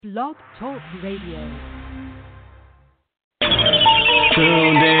Blog Talk Radio.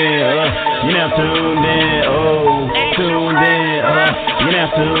 Tuned in, you now tuned in, oh, tuned in, you now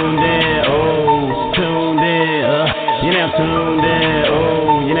tuned in, oh, tuned in, you now tuned in,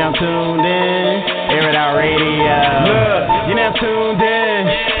 oh, you now tuned in, Air It Out Radio, look, you now tuned in,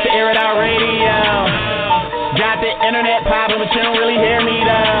 to Air It Out Radio, got the internet poppin', but you don't really hear me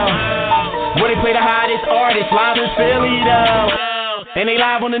though, where they play the hottest artists, live in Philly though. And they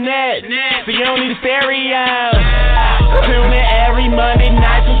live on the net, so you don't need a stereo. Tune in every Monday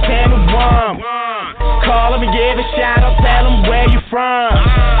night from 10 to 1. Call them and give a shout out, tell them where you from.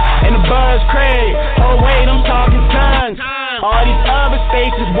 And the buzz crazy, oh wait, I'm talking tons. All these other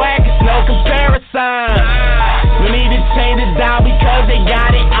stations whack, it's no comparison. We need to change it down because they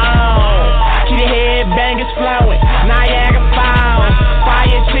got it on. Keep the headbangers flowing, Niagara Falls.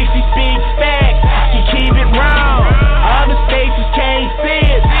 Fire chicks, she speaks facts, she keep it wrong. Other stations can't see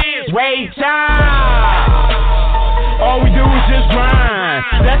it, wait time. All we do is just grind,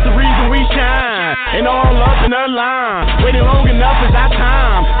 that's the reason we shine. And all up in the line, waiting long enough is our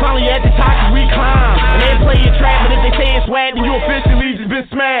time. Finally at the top we climb, and they play your track, but if they say it's swag, then you officially just been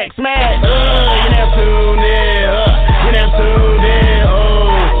smacked. You never tuned in, you never tuned in,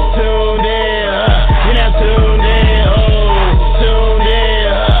 oh, tuned in, you never tuned in, oh, tuned in,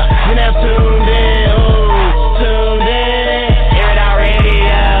 you never tuned in, oh, tuned in, Air It Out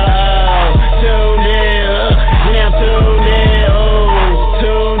Radio, tuned in, you never tuned in, oh,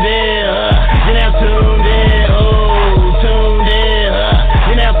 tuned in, you never tuned in, oh, tuned in,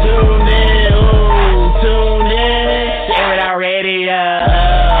 you never tuned in, oh, tuned in, Air It Out Radio.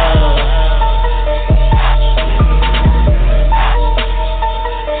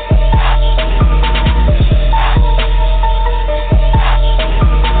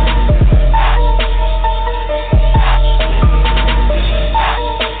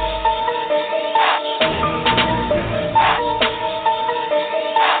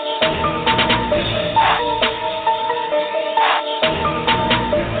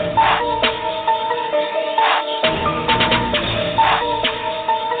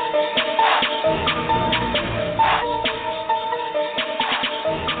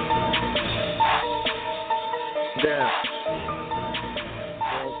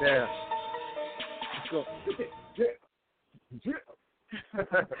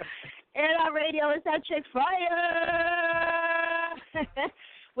 Air Out Radio, it's that chick fire.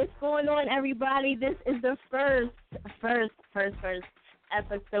 What's going on, everybody? This is the first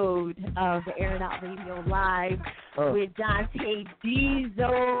episode of the Air Out Radio Live with Donta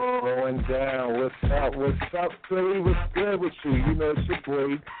Deisel. Going down. What's up, Philly? What's good with you? You know, it's your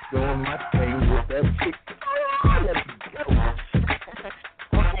boy doing my thing with that chick. Let's go.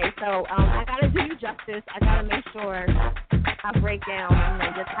 Okay, so I gotta do you justice. I gotta make sure I break down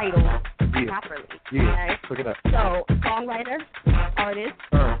the title properly. Yeah, okay? look it up. So, songwriter, artist,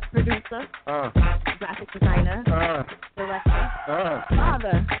 producer, graphic designer, director,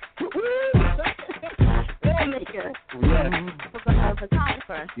 father, filmmaker,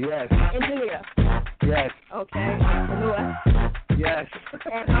 photographer, engineer, okay, entrepreneur,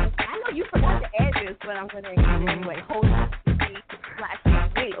 and I know you forgot to add this, but I'm going to include it anyway, host,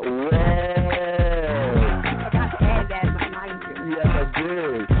 /radio. Well, I forgot to add that, but mind you. Yes, I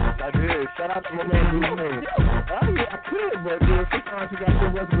did. Shout out to my man, Bruce. Oh, yeah, I could, but sometimes you got to know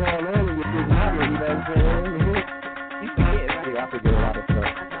what's going on with this matter, you know what I'm saying? You forget, right? Yeah, I forget a lot of stuff.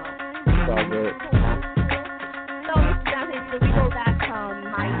 I know. It's all good. So, Mr. Johnson, so we go back to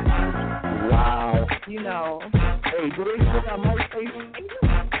MySpace. Wow. You know. Hey, do they still got MySpace?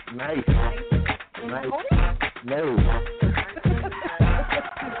 Nice. No.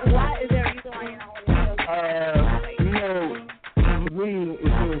 Why is there a reason why you're not on you know, to me,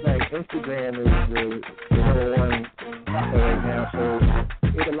 it seems like Instagram is the number one popular right now, so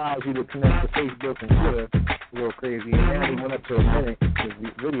it allows you to connect to Facebook and Twitter real crazy. And now they went up to a minute with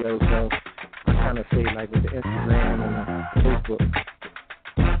these videos, so I kind of say like with the Instagram and Facebook.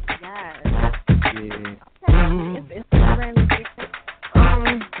 Yes. Yeah. If Instagram is Facebook.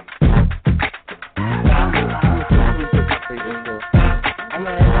 I'm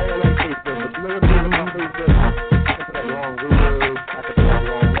not like Facebook, but you know what it is about Facebook? I can put up wrong videos, I can put up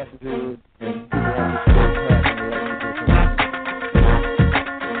wrong messages, and people have to still pass and they like to do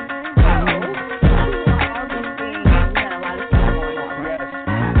something.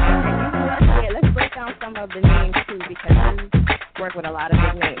 Let's break down some of the names too, because you work with a lot of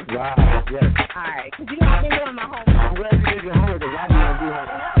big names. Right, yes. All right, because you know I've been doing my homework. I'm glad you did your homework, because I didn't do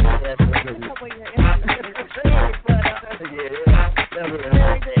homework. Yes,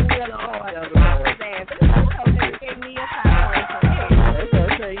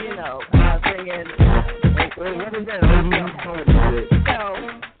 it down. I'm telling you this. So,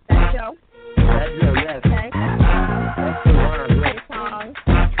 that's Joe. That's Joe, yes. Okay. That's the one, yes. Song.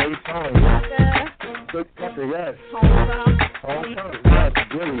 Great song, yes. Good country, yes. Homecoming. Homecoming, yes.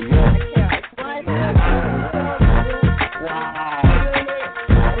 Really, yes. What? Wow.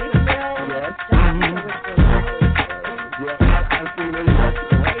 Yes. Yes, I've seen it. Yes,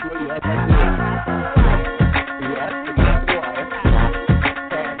 yes, I did. Yes, that's the one.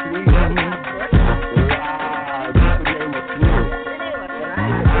 Actually, yes. Wow, that's the name of you.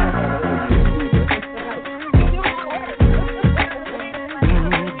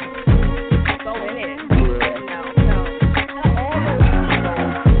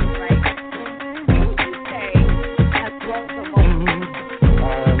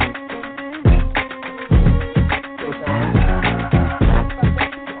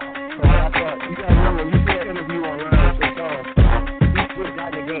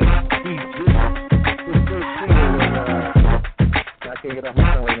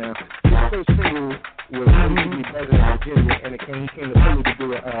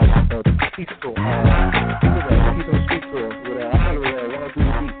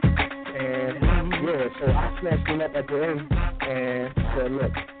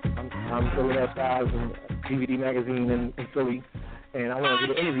 DVD magazine in Philly, and I want to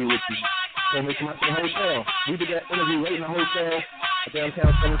do an interview with you. So we come out to the hotel. We did that interview right in the hotel at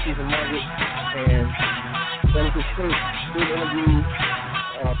downtown Seven Season Market, and that was his first big interview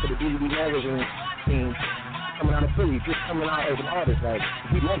for the DVD magazine team coming out of Philly, just coming out as an artist. Like,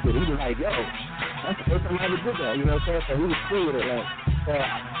 he loved it. He was like, yo, that's the first time I ever did that, you know what I'm saying? So he was cool with it, like. So,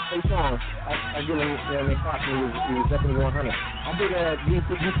 hey, Sean, I give him, props, he was definitely 100. I did you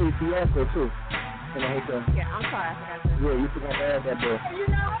for Fiasco, too. In the hotel. Yeah, I'm sorry, I forgot to. Yeah, you forgot to add that bill.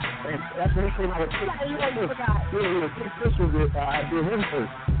 And that's when he came out with six pictures. Yeah, 6 pictures that I did him first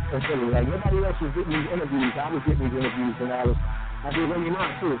in Philly. Like, nobody else was getting these interviews. I was getting these interviews, and I did Remy Ma,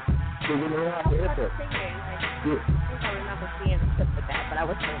 too. So when they were at the airport. Yeah. I think I remember seeing a clip with that, but I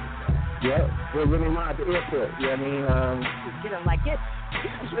was thinking. Yeah, with Remy Ma at the airport. Yeah, I mean, get him like, get.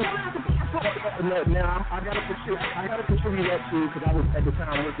 Now I gotta contribute that too, because I was at the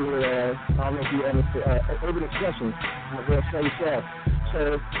time working with I don't know if you understand Urban Expression, my girl Shelly Chef.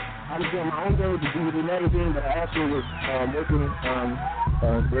 So I was doing my own thing with the DVD magazine, but I also was working with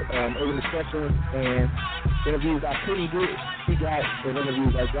Urban Expression, and interviews I couldn't get, she got, and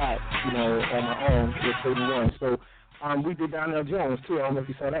interviews I got, on my own with certain ones. So we did Donnell Jones too. I don't know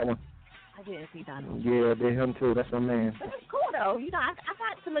if you saw that one. I didn't see Donald. Yeah, did him too. That's my man. That's cool though. I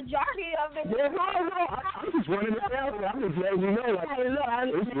got the majority of it. Yeah, no. I'm just running it down. I'm just letting you know. Like, hey, look,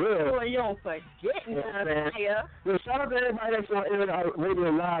 it's real. You don't forget nothing. Well, shout out to everybody that's on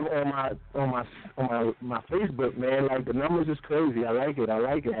Radio Live on my Facebook, man. Like, the numbers is crazy. I like it. That's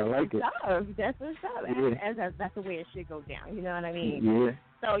what's up. Yeah. That's the way it should go down. You know what I mean? Yeah.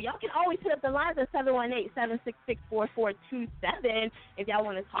 So y'all can always hit up the lines at 718-766-4427 if y'all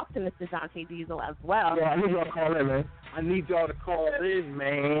want to talk to Mr. Donta Deisel as well. Yeah, I need y'all to call in, man. I need y'all to call in,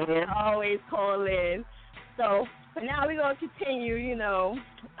 man. Always call in. So for now we're gonna continue,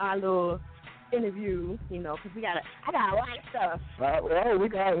 our little interview, because I got a lot of stuff. Well, we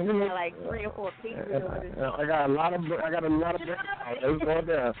got like 3 or 4 pieces. I got a lot of. Let's go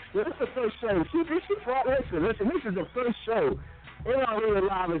down. This is the first show. Listen. This is the first show. AR Radio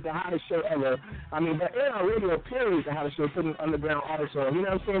Live is the hottest show ever. I mean, but AR Radio period is the hottest show, putting underground artists on. You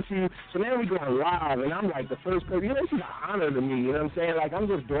know what I'm saying to you? So now we're going live, and I'm like the first person. This is an honor to me. You know what I'm saying? Like, I'm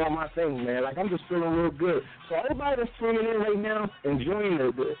just doing my thing, man. Like, I'm just feeling real good. So everybody that's tuning in right now, enjoying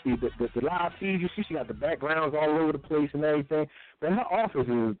the live feed. You see, she got the backgrounds all over the place and everything. But her office is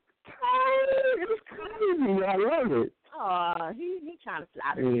tiny. It's crazy. I love it. Oh, he trying to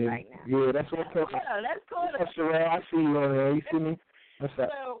fly to me right now. Yeah, that's what I'm talking about. That's cool. That's Sherelle. I see you on there. You see me? What's up?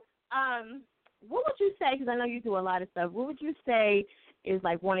 So, what would you say, because I know you do a lot of stuff, what would you say is,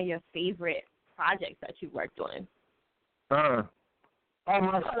 like, one of your favorite projects that you worked on? A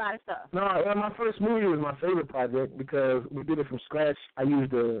lot of stuff. No, my first movie was my favorite project because we did it from scratch. I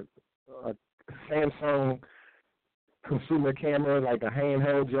used a Samsung consumer camera, like a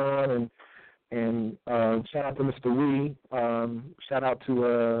handheld John, and shout out to Mr. Wee. Shout out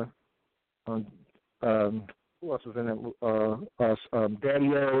to who else was in it?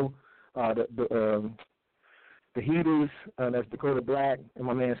 Daddy-O, the Heaters, that's Dakota Black, and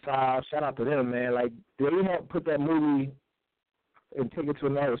my man Saab. Shout out to them, man. Like, they helped put that movie and take it to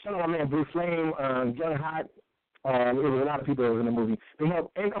another. Shout out to my man Blue Flame, Young Hot. It was a lot of people that was in the movie. They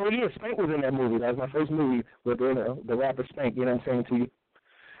helped, and Spank was in that movie. That was my first movie with the rapper Spank. You know what I'm saying to you?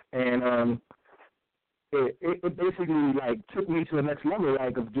 And it basically like took me to the next level,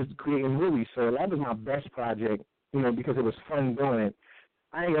 like of just creating movies. So that was my best project, because it was fun doing it.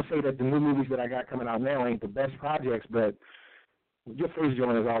 I ain't gonna say that the new movies that I got coming out now ain't the best projects, but your first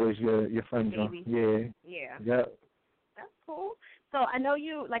joint is always your fun joint. Yeah. Yep. That's cool. So I know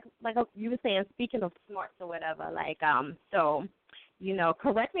you like you were saying, speaking of smarts or whatever, like so.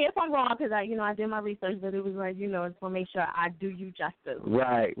 Correct me if I'm wrong, because I did my research, but it was like, just want to make sure I do you justice.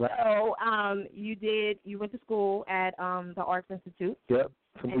 Right. So, you went to school at the Arts Institute. Yep.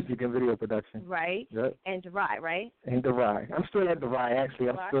 For music and video production. Right. Yep. And DeVry, right? And DeVry. I'm still at DeVry, actually.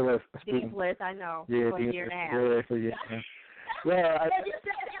 I'm still a student. Dean's I know. Yeah, for a year and a half. Yeah, for a year and a half. Yeah, you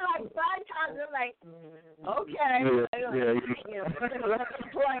said it like 5 times. I'm like, okay.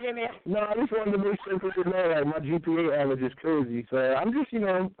 No, I just wanted to make sure people know, like, my GPA average is crazy. So I'm just,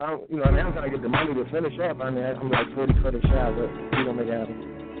 now I'm trying to get the money to finish up. I mean, I'm like 40 credits shy, but we gonna make it happen.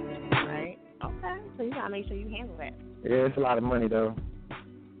 Right. Okay. So you gotta make sure you handle that. Yeah, it's a lot of money though.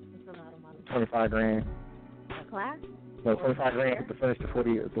 It's a lot of money. $25,000. A class? No, $25,000 to finish the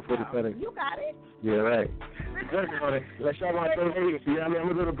 40 credits. You got it. Yeah, right. Let's y'all want to donate. I'm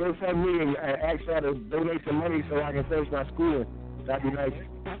gonna go to GoFundMe and ask y'all to donate some money so I can finish my schooling. That'd be nice.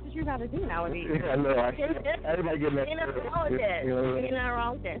 That's what you gotta do nowadays. Yeah, I know. Everybody getting that. Ain't nothing wrong with that. Ain't nothing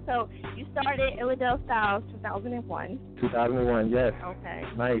wrong with that. So you started Illidale Styles 2001. 2001, yes. Okay.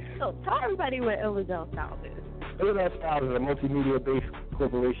 Nice. So tell everybody what Illidale Styles is. Illidale Styles is a multimedia-based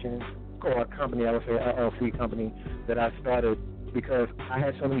corporation, or a company, I would say, LLC company, that I started because I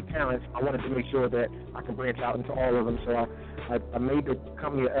had so many talents. I wanted to make sure that I could branch out into all of them. So I made the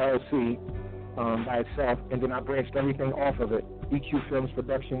company LLC by itself, and then I branched everything off of it. EQ Films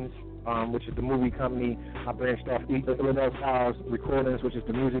Productions, which is the movie company. I branched off Illinois Styles Recordings, which is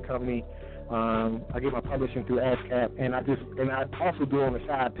the music company. I get my publishing through ASCAP, and I also do on the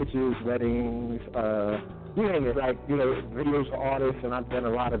side pictures, weddings, you name it, like, videos for artists, and I've done a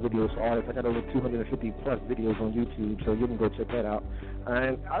lot of videos for artists. I got over 250 plus videos on YouTube, so you can go check that out.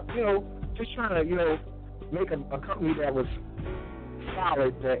 And I, just trying to, make a company that was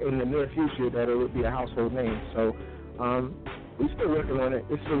solid, that in the near future that it would be a household name. So we're still working on it.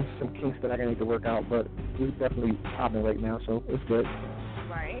 It's still some kinks that I need to work out, but we're definitely popping right now, so it's good.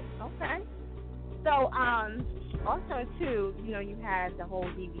 Right. Okay. So also too, you had the whole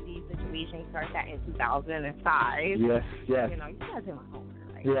DVD situation. You started that in 2005. Yes. You guys in my home.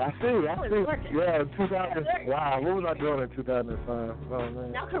 Yeah, I see. Yeah, 2000. Wow, what was I doing in 2005? Oh,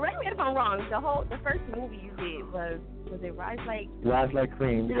 man. Now, correct me if I'm wrong. The first movie you did was it Rise Like? Rise Like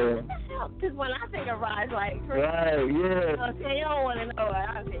Cream, yeah. What the hell? Because when I think of Rise Like Cream, right, yeah. Okay, you don't want to know what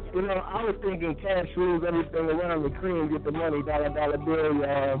I'm thinking. I was thinking cash rules everything around the cream, get the money, dollar bill.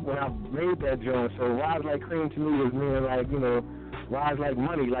 When I made that joint, so Rise Like Cream to me was meaning like rise like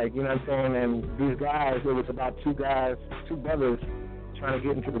money, like what I'm saying. And these guys, it was about two brothers, trying to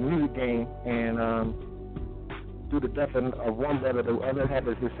get into the music game, and through the death of one brother, the other had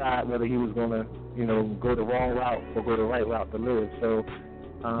to decide whether he was going to, go the wrong route or go the right route to live. So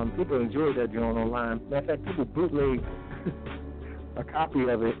people enjoyed that joint online. Matter of fact, people bootleg a copy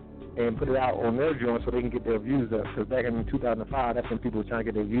of it and put it out on their joint so they can get their views up. Because back in 2005, that's when people were trying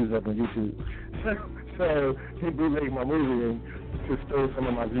to get their views up on YouTube. So he bootlegged my movie and just stole some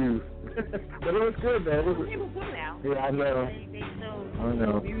of my views. But it was good, man. People do now. Yeah, I know. They still I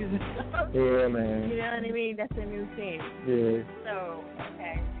know. views and stuff. Yeah, man. You know what I mean? That's a new thing. Yeah. So,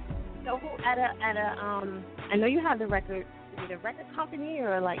 okay. So who at a I know you have the record. Is it a record company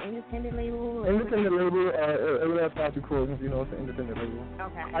or like independent label? Independent label. Illinois Styles Recordings. It's an independent label.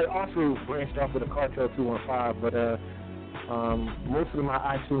 Okay. I also branched off with a Cartel 215, but most of my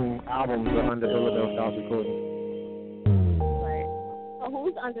iTunes albums are under Illinois Styles Recordings. So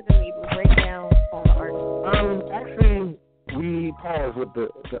who's under the label? Break down all the artists. Actually, we paused with the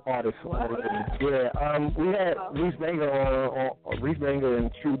artists. Yeah. We had Reese Banger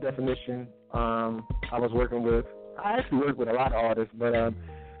and True Definition. I was working with. I actually worked with a lot of artists, but at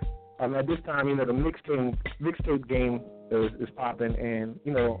this time, the mixtape game is popping, and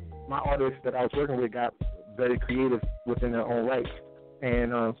my artists that I was working with got very creative within their own rights,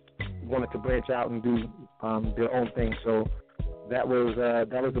 and wanted to branch out and do their own thing. So that was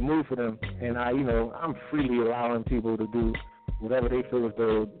the move for them, and I'm freely allowing people to do whatever they feel as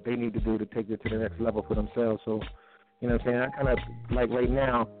though they need to do to take it to the next level for themselves. So, what I'm saying, I kind of like right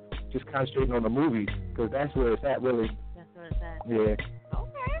now just concentrating on the movies because that's where it's at, really. That's where it's at. Yeah.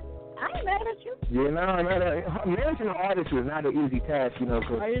 Okay, I ain't mad at you. Yeah, managing an artist is not an easy task, because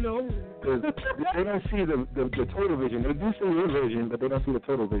they don't see the total vision. They do see your vision, but they don't see the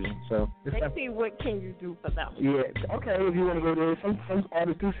total vision. So they see what can you do for them. Yeah, okay. If you want to go there, some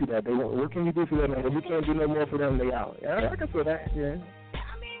artists do see that. They want, what can you do for them? If you can't do no more for them, they out. Yeah, I can feel that. Yeah.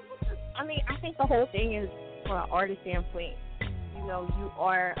 I think the whole thing is, from an artist standpoint, you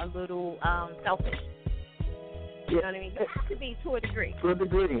are a little selfish. You know what I mean? You have to be to a degree. To a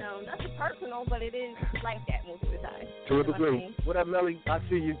degree. Nothing personal, but it is like that most of the time. To a degree. What up, Melly? I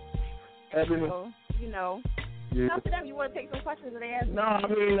see you. So, Tell them you want to take some questions that they ask. No,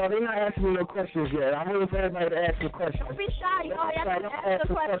 they're not asking me no questions yet. I'm waiting for everybody to ask some questions. Don't be shy. You have to ask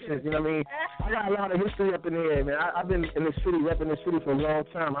some questions. You know what I mean? I got a lot of history up in the air, man. I've been in the city, repping the city for a long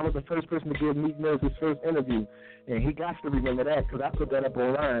time. I was the first person to give Meek Mills his first interview. And he got to remember that because I put that up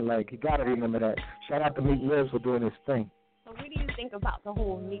online. Like, he got to remember that. Shout out to Meek Mills for doing his thing. So what do you think about the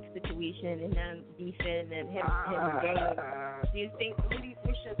whole Meek situation and them beefing and him game? Do you think,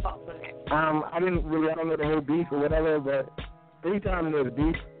 what's your thoughts on that? I don't know the whole beef or whatever, but anytime there's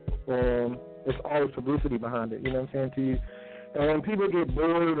beef, there's always publicity behind it, you know what I'm saying to you? And when people get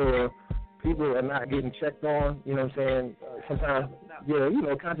bored or people are not getting checked on, you know what I'm saying, sometimes,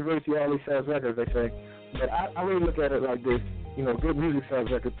 controversy always sells records, they say. But I really look at it like this, good music sells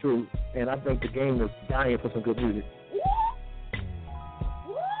records too, and I think the game is dying for some good music.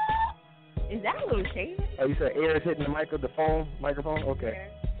 Is that a little shady? Oh, you said air is hitting the microphone? Okay.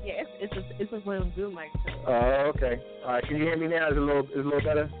 Yeah, it's a little good microphone. Oh, okay. All right, can you hear me now? Is it a little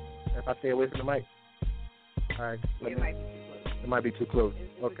better if I stay away from the mic? All right. It might be too close.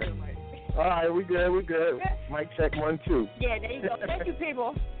 Okay. All right, we good. Mic check 1, 2. Yeah, there you go. Thank you,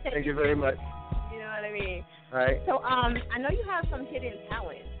 people. Thank you very much. You know what I mean? All right. So, I know you have some hidden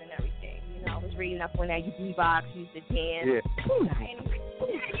talents and everything. I was reading up on that. You beatbox, you used to dance. Yeah. Okay.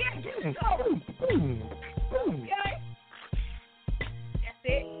 That's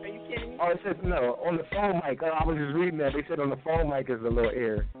it? Are you kidding me? Oh, it says no. On the phone mic. I was just reading that. They said on the phone mic is a little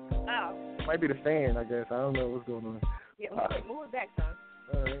air. Oh. Might be the fan, I guess. I don't know what's going on. Yeah, move it back, son.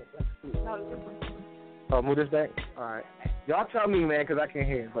 All right. Oh, move this back? All right. Y'all tell me, man, because I can't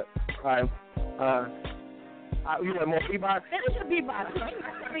hear. But, all right. You want more beatbox? Finish your beatbox.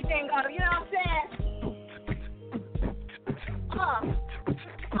 Everything go. You know what I'm saying?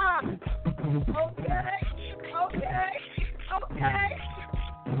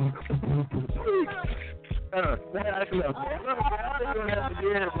 That's enough.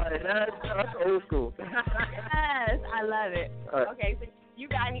 That's old school. Yes, I love it. Right. Okay, so you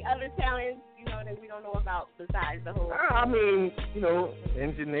got any other talents, that we don't know about besides the whole?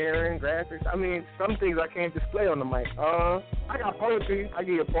 Engineering, graphics. Some things I can't display on the mic. I got poetry. I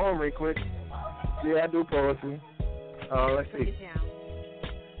give you a poem real quick. Yeah, I do poetry. Let's see.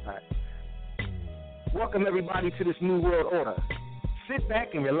 All right. Welcome, everybody, to this new world order. Sit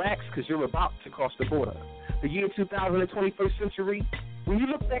back and relax because you're about to cross the border. The year 2000, the 21st century. When you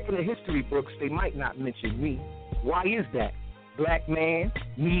look back in the history books, they might not mention me. Why is that? Black man,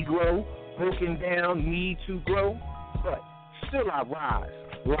 Negro, broken down, need to grow. But still I rise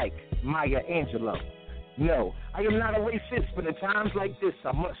like Maya Angelou. No, I am not a racist, but in times like this,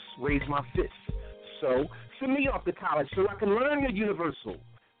 I must raise my fist. So send me off to college so I can learn the universal.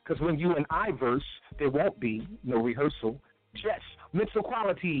 Because when you and I verse, there won't be no rehearsal. Just mental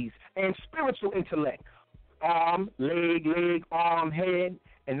qualities and spiritual intellect. Arm, leg, arm, head,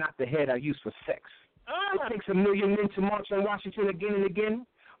 and not the head I use for sex. It takes 1 million men to march on Washington again and again.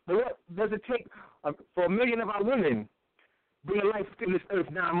 But what does it take for 1 million of our women? Bring life to this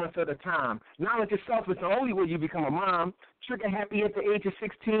earth 9 months at a time. Knowledge itself is the only way you become a mom. Trigger happy at the age of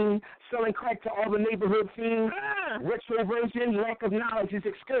 16. Selling crack to all the neighborhood fiends. Retroversion, lack of knowledge is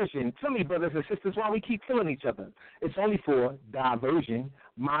excursion. Tell me, brothers and sisters, why we keep killing each other. It's only for diversion.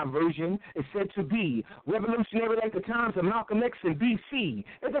 My version is said to be revolutionary like the times of Malcolm X and B.C.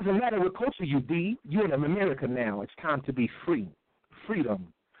 It doesn't matter what culture you be. You're in America now. It's time to be free.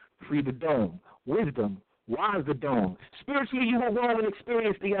 Freedom. Free the dome. Wisdom. Wise the dome. Spiritually, you will grow and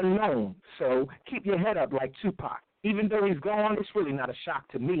experience the unknown. So keep your head up like Tupac. Even though he's gone, it's really not a shock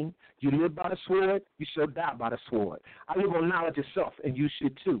to me. You live by the sword, you shall die by the sword. I live on knowledge itself, and you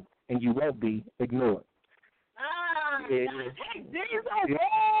should too, and you won't be ignored. I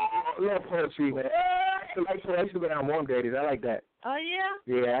love poetry, man. I used to go down Warm Daddies. I like that. Oh, yeah?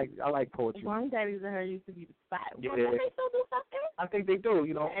 Yeah, I like poetry. Warm Daddies I heard used to be the spot. Yeah. They still do something? I think they do,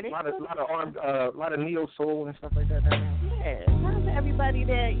 a lot of neo soul and stuff like that. Yeah, shout out to everybody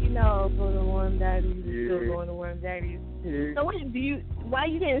that go to Warm Daddies is still going to Warm Daddies. Yeah. So why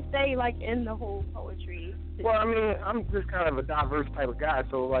you didn't stay like in the whole poetry? Well, I mean, I'm just kind of a diverse type of guy,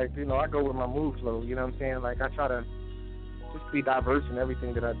 so like I go with my mood flow. You know what I'm saying? Like I try to just be diverse in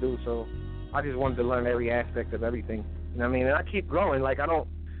everything that I do. So I just wanted to learn every aspect of everything. You know what I mean? And I keep growing. Like I don't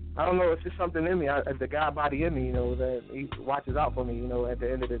know, it's just something in me, the God body in me, that he watches out for me. At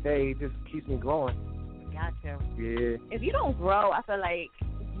the end of the day, he just keeps me growing. Gotcha. Yeah. If you don't grow, I feel like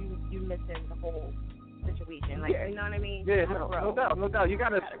you missing the whole situation. Like, you know what I mean? Yeah, no doubt. You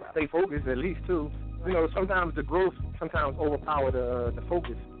gotta stay focused at least too. Sometimes the growth overpower the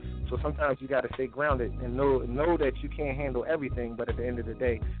focus. So sometimes you gotta stay grounded and know that you can't handle everything, but at the end of the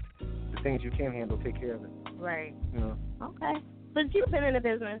day, the things you can handle, take care of it. Right. Okay. But you've been in the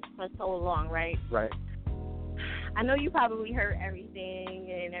business for so long, right? Right. I know you probably heard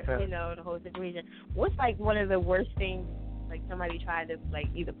everything and the whole situation. What's like one of the worst things? Like somebody tried to like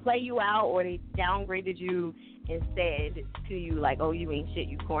either play you out or they downgraded you and said to you like, "Oh, you ain't shit,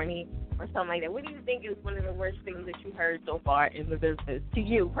 you corny," or something like that. What do you think is one of the worst things that you heard so far in the business to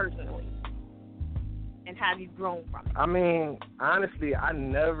you personally? And have you grown from it? I mean, honestly, I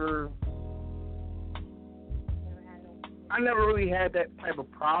never really had that type of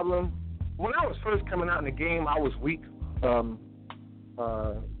problem. When I was first coming out in the game, I was weak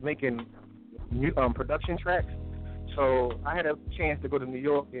making production tracks. So I had a chance to go to New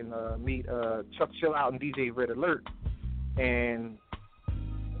York and meet Chuck Chill Out and DJ Red Alert. And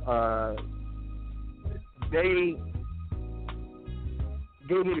they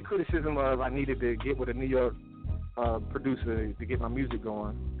gave me the criticism of I needed to get with a New York producer to get my music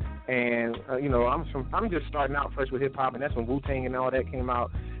going. And I'm just starting out fresh with hip hop, and that's when Wu-Tang and all that came out,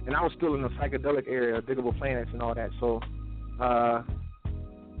 and I was still in the psychedelic area, Diggable Planets and all that. So,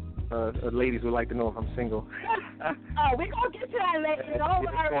 ladies would like to know if I'm single. Oh, we're gonna get to that later. Don't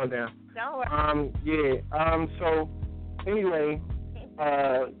worry. It's going down. Don't worry. So anyway,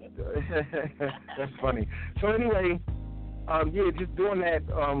 that's funny. So anyway, just doing that.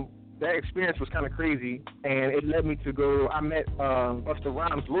 That experience was kind of crazy, and it led me to go. I met Busta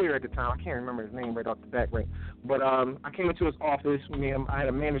Rhymes' lawyer at the time. I can't remember his name right off the bat, right? But I came into his office. I had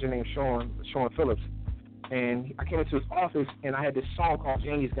a manager named Sean Phillips, and I came into his office, and I had this song called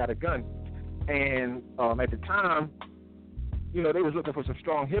 "Janie's Got a Gun." And at the time, they was looking for some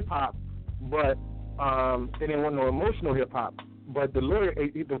strong hip hop, but they didn't want no emotional hip hop. But the lawyer,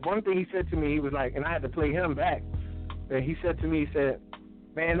 the one thing he said to me, he was like, and I had to play him back. And he said to me, he said,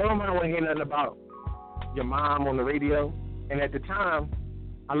 "Man, nobody want to hear nothing about your mom on the radio." And at the time,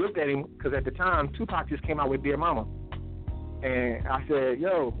 I looked at him because at the time, Tupac just came out with Dear Mama. And I said,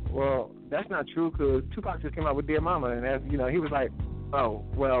 "Yo, well, that's not true because Tupac just came out with Dear Mama." And that's, he was like, "Oh,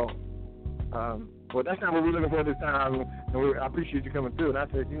 well, that's not what we're looking for this time. And I appreciate you coming through." And I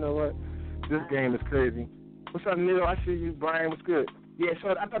said, "You know what? This game is crazy." "What's up, Neil? I see you, Brian. What's good?" Yeah, so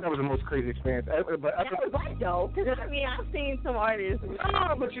I thought that was the most crazy experience. But that was right, though, because, I've seen some artists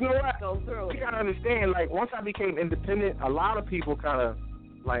but you know what? Go through. You got to understand, like, once I became independent, a lot of people kind of,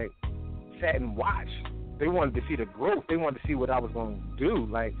 like, sat and watched. They wanted to see the growth. They wanted to see what I was going to do.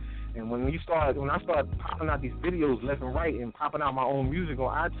 Like, and when I started popping out these videos left and right and popping out my own music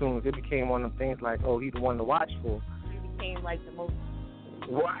on iTunes, it became one of them things like, oh, he's the one to watch for. You became, like, the most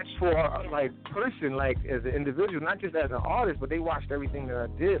watch for like person, like as an individual, not just as an artist, but they watched everything that I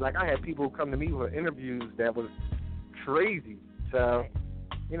did. Like I had people come to me for interviews that was crazy. So,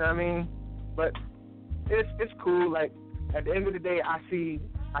 you know what I mean? But it's cool. Like at the end of the day, I see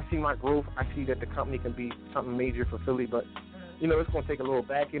my growth. I see that the company can be something major for Philly, but it's going to take a little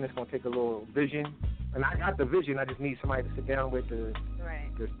backing. It's going to take a little vision. And I got the vision. I just need somebody to sit down with to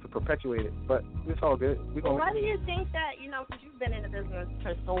perpetuate it. But it's all good. Why do you think that, because you've been in the business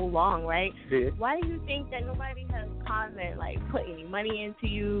for so long, right? Yeah. Why do you think that nobody has like put any money into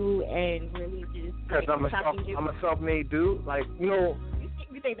you and really just because I'm a self-made dude. Like, You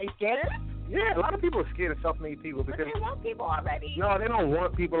think they scared? Yeah, a lot of people are scared of self-made people because they want people already. No, they don't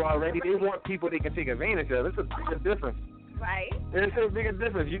want people already. They want people they can take advantage of. It's a big difference. Right. There's a bigger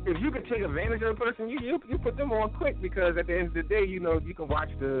difference. If you can take advantage of a person, you put them on quick because at the end of the day, you can watch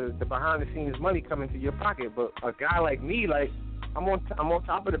the behind the scenes money come into your pocket. But a guy like me, like I'm on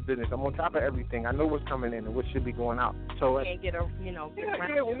top of the business. I'm on top of everything. I know what's coming in and what should be going out. So you can't get a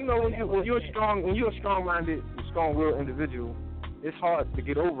when you're a strong-minded, strong-willed individual, it's hard to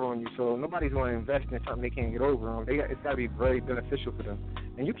get over on you. So nobody's going to invest in something they can't get over on. It's got to be very beneficial for them.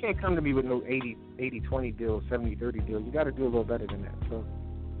 And you can't come to me with no 80-20 deal, 70-30 deal. You got to do a little better than that. So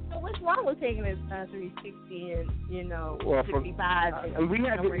what's wrong with taking this 360 and 65?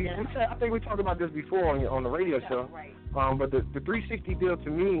 I think we talked about this before on the radio show. Right. But the 360 deal to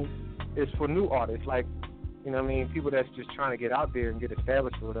me is for new artists, like people that's just trying to get out there and get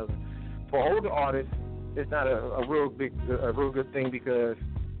established or whatever. For older artists, it's not a real good thing because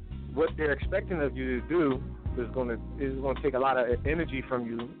what they're expecting of you to do is going to take a lot of energy from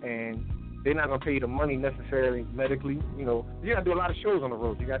you, and they're not going to pay you the money necessarily medically. You got to do a lot of shows on the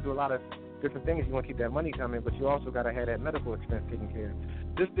road. You got to do a lot of different things. You want to keep that money coming, but you also got to have that medical expense taken care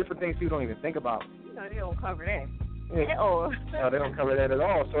of. Just different things people don't even think about. They don't cover that. Yeah. No, they don't cover that at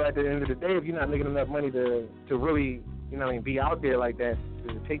all. So at the end of the day, if you're not making enough money to really, be out there like that,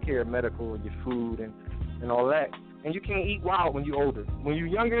 to take care of medical and your food and all that, and you can't eat wild when you're older. When you're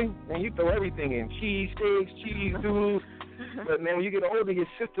younger, man, you throw everything in. Cheese steaks, cheese doodles. But, man, when you get older, your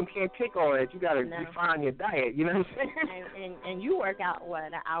system can't take all that. You got to refine your diet, you know what I'm saying? And you work out,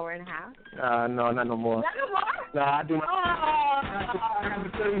 an hour and a half? No, not no more. Not no more? No, I do my... I have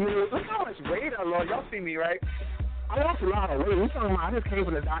to 30 minutes. Look how much weight I lost. Y'all see me, right? I lost a lot of weight. We're talking about, I just came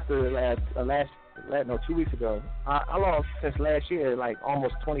from the doctor 2 weeks ago. I lost since last year, like,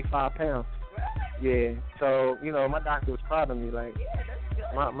 almost 25 pounds. Yeah, so, my doctor was proud of me, like,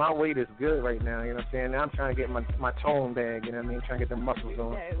 my weight is good right now, you know what I'm saying? Now I'm trying to get my tone back, you know what I mean? Trying to get the muscles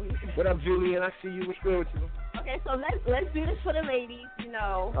on. What up, Julian? I see you. What's good with you? Okay, so let's do this for the ladies,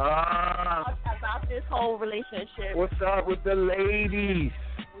 about this whole relationship. What's up with the ladies?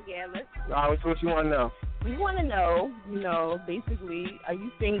 Yeah, let's... What you want to know? We want to know, basically, are you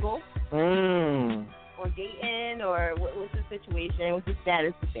single? Or dating, or what's the situation? What's the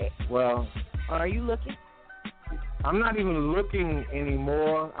status of that? Well... Or are you looking? I'm not even looking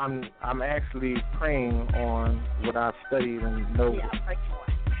anymore. I'm actually praying on what I've studied and know. Yeah, pray for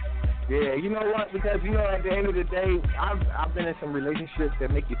it. Yeah, you know what? Because, at the end of the day, I've been in some relationships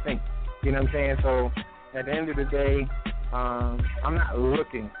that make you think. You know what I'm saying? So, at the end of the day, I'm not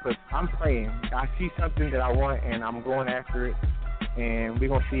looking, but I'm praying. I see something that I want, and I'm going after it. And we're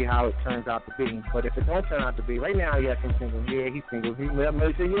going to see how it turns out to be. But if it don't turn out to be, right now, yes, I'm single. Yeah, he's single. He say,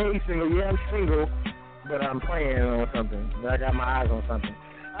 yeah, he's single. Yeah, I'm single. But I'm playing on something. I got my eyes on something.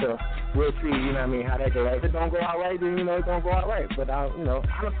 So we'll see, how that goes. If it don't go out right, then, it don't go out right. But, I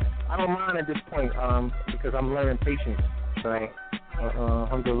don't mind at this point because I'm learning patience. So,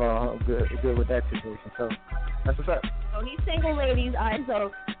 alhamdulillah, I'm good with that situation. So that's what's up. So he's single, ladies. All right,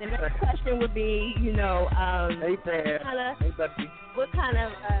 so the next question would be, hey, Pam. Hey, Bessie. What kind of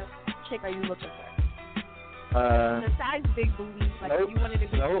chick are you looking for? Besides big booties, like you wanted a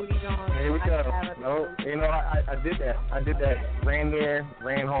big booty on. Here we go. No, I did that. I did that. Ran there,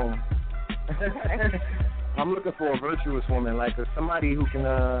 ran home. I'm looking for a virtuous woman, like somebody who can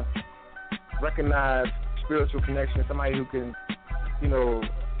recognize spiritual connection, somebody who can,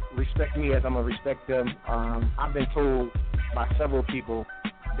 respect me as I'm going to respect them. I've been told by several people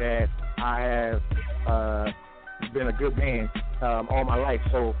that I have been a good man all my life.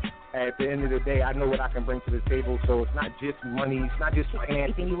 So at the end of the day, I know what I can bring to the table. So it's not just money. It's not just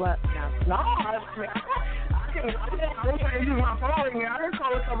finance. Keeping you up? No. I wish I could use my phone. I can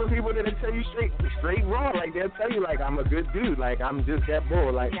call a couple of people that'll tell you straight raw. Like, they'll tell you, like, I'm a good dude. Like, I'm just that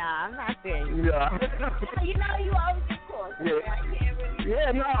bull. Like, nah, I'm not saying. Yeah. You always get close. Yeah. I can't really...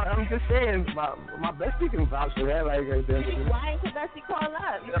 Yeah, no, I'm just saying, my bestie can vouch for that. Like, why ain't your bestie call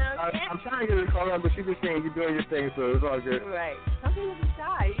up? You know what I'm saying? I'm trying to get her to call up, but she's just saying you're doing your thing, so it's all good. Right. Some people be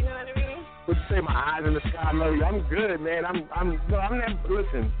shy, you know what I mean? What you say, my eyes in the sky, Murray? I'm good, man.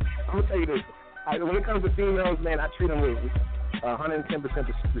 Listen, I'm going to tell you this. When it comes to females, man, I treat them with 110%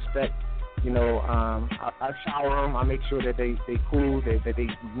 respect. I shower them. I make sure that they cool, that they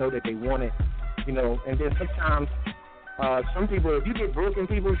know that they want it. And then sometimes some people, if you get broken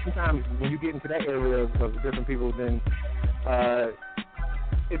people, sometimes when you get into that area of different people, then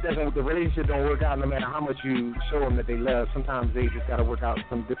the relationship don't work out no matter how much you show them that they love. Sometimes they just got to work out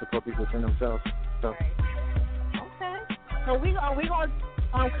some difficulties within themselves. So. Okay. So we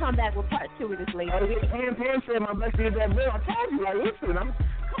gonna come back with part 2 of this later. Pam said my bestie is that girl. I told you, like, listen, come on,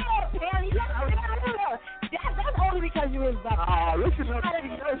 Pam, that's only because you was back. Listen,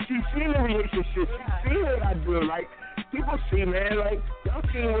 she's seen the relationship. She's seen what I do. Like, people see, man, like, y'all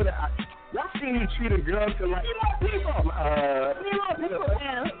seen you treat a girl to, like, people, man.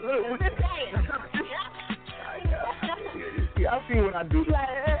 I've seen what I do.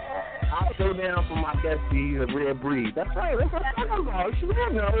 I'll go down for my bestie, a rare breed. That's right. That's what I'm about. She will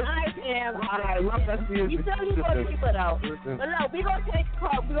know. My bestie is... You still need more people, though. Listen. But no, we're going to take a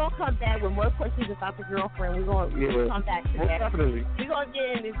call. We're going to come back with more questions about the girlfriend. We're going to come back to that. Definitely. We're going to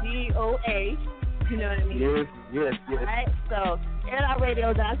get into DOA. You know what I mean? Yes. All right? So... And our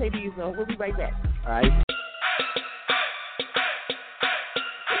radio, Donta Deisel. We'll be right back. All right.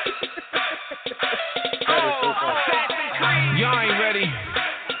 Y'all ain't ready.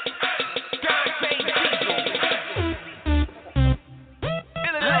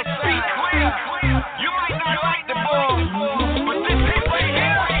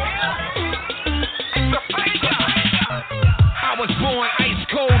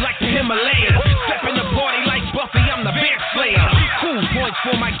 Himalayas. Step in the party like Buffy, I'm the bear slayer. Cool points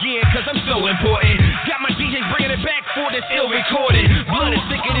for my gear, cause I'm so important. Got my DJ bringing it back for this ill recording. Blood is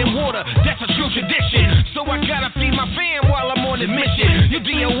thicker than water, that's a true tradition. So I gotta feed my fam while I'm on this mission. You'll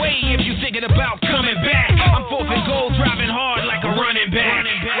be away if you thinking about coming back. I'm fourth and goal, driving hard like a running back.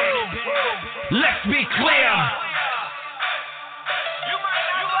 Let's be clear.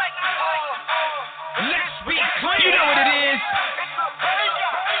 Let's be clear. You know what it is.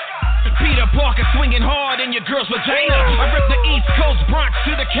 Peter Parker swinging hard in your girl's vagina. I rip the East Coast, Bronx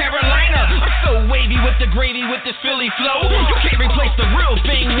to the Carolina. I'm so wavy with the gravy with this Philly flow. You can't replace the real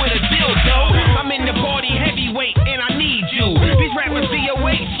thing with a dildo. I'm in the party heavyweight and I need you. These rappers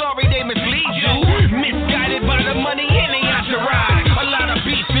DOA, sorry they mislead you. Misguided by the money and they entourage. A lot of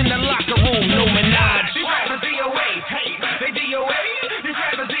beef in the locker room, no menage. These rappers DOA, hey, they DOA. These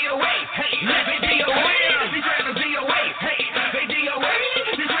rappers DOA, hey, they DOA. These rappers DOA, hey, they DOA.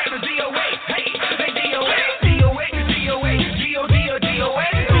 These rappers DOA, hey, they DOA. DOA, DOA, DOA,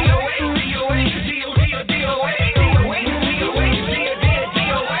 DOA,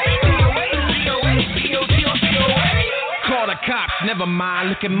 Call the cops, never mind,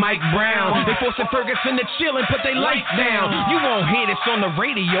 look at Mike Brown. They forcing Ferguson to chill and put their lights down. You won't hear this on the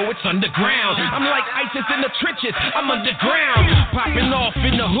radio, it's underground. I'm like ISIS in the trenches, I'm underground. Popping off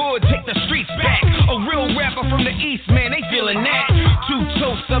in the hood, take the streets back. A real rapper from the east, man, they feeling that. Two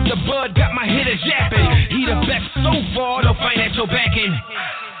toasts of the bud, got my hitters yapping. He the best so far, no financial backing.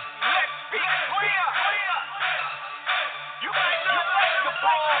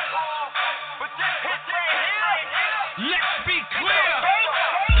 Let's be clear.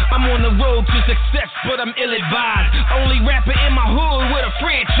 I'm on the road to success, but I'm ill-advised. Only rapper in my hood with a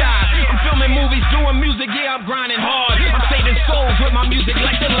franchise. I'm filming movies, doing music, yeah, I'm grinding hard. I'm saving souls with my music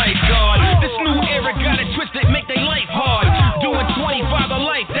like the lifeguard. This new era got it twisted, make their life hard. Doing 25 a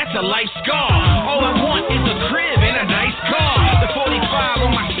life, that's a life scar. All I want is a crib and a nice car. The 45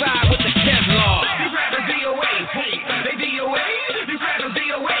 on my side with the Kevlar. These rappers DOA, hey, they DOA. These rappers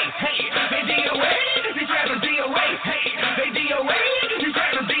DOA, hey, they DOA. These rappers DOA, hey, they DOA. These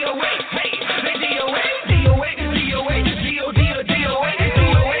rappers DOA, hey, they DOA. DOA, DOA, DOA, DOA,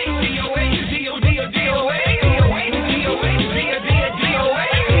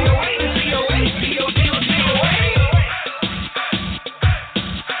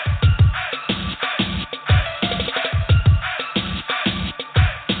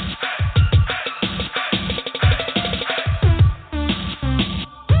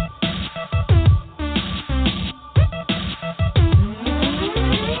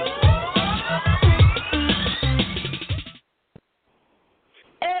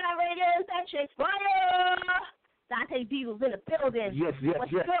 Donta Deisel's in the building. Yes.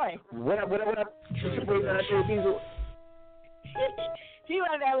 What's good? What up? It's your boy Donta Deisel. He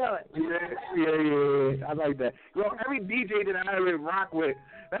went that low. Yeah. I like that. Yo, every DJ that I ever rock with,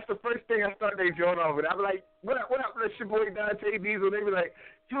 that's the first thing I start their joint off with. I'm like, what up? That's your boy Donta Deisel. They be like,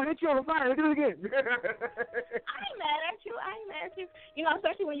 yo, hit you on the fire. Do it again. I ain't mad at you. You know,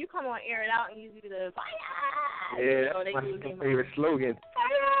 especially when you come on Air It Out and you do the fire. Yeah, you know, that's my favorite slogan.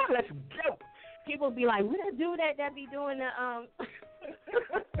 Fire, let's go. People be like, what a dude that be doing the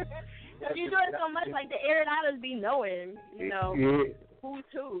you do it so much, like the Air It Outers be knowing, you know, who's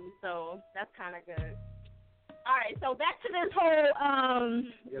who. So that's kind of good. All right, so back to this whole,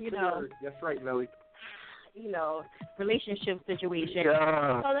 That's right, Melly. You know, relationship situation.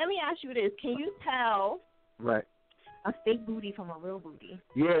 Yeah. So let me ask you this: can you tell a fake booty from a real booty?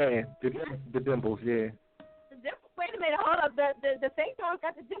 Yeah, the dimples. Yeah. Wait a minute, hold up. The fake ones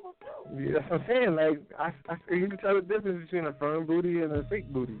got the dimples too. Yeah, that's what I'm saying. Like, you can tell the difference between a firm booty and a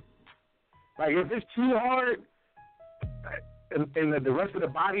fake booty. Like, if it's too hard and the rest of the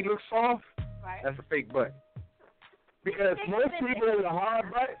body looks soft, that's a fake butt. Because most people with a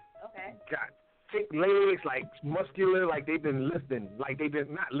hard butt got thick legs, like muscular, like they've been lifting, like they've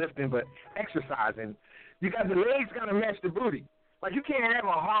been not lifting but exercising. You got the legs gotta match the booty. Like, you can't have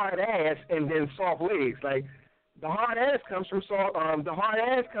a hard ass and then soft legs. Like, the hard ass comes from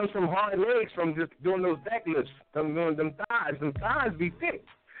hard legs from just doing those back lifts, them thighs. Them thighs be thick.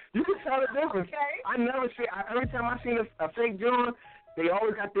 You can tell the difference. Okay. I never see. Every time I seen a fake John, they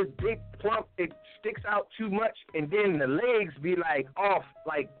always got this big plump. It sticks out too much, and then the legs be like off,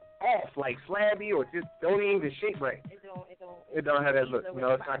 like slabby, or just don't even the shape right. It don't have that look.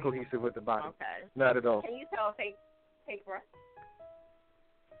 No, it's not cohesive with the body. Okay. Not at all. Can you tell fake breast?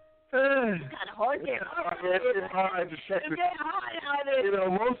 It's kind of hard to It's hard to check. It's hard nowadays. You know,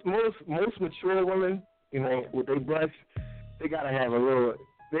 most mature women, you know, with their breasts, they gotta have a little.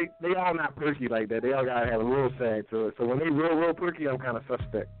 They all not perky like that. They all gotta have a little sag to it. So when they real perky, I'm kind of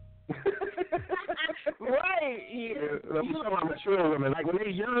suspect. Right. Yeah. I'm talking about mature women. Like when they're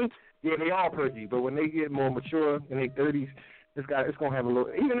young, yeah, they all perky. But when they get more mature in their 30s, it's gonna have a little.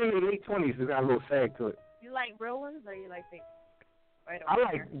 Even in their late 20s, it's got a little sag to it. You like real ones or you like fake? Right I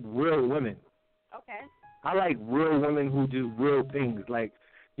like real women. Okay. I like real women who do real things. Like,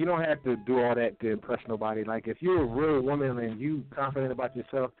 you don't have to do all that to impress nobody. Like, if you're a real woman and you confident about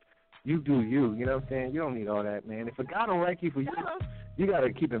yourself, you do you. You know what I'm saying? You don't need all that, man. If a guy don't like you for you, you got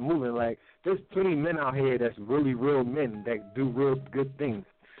to keep it moving. Like, there's plenty of men out here that's really real men that do real good things.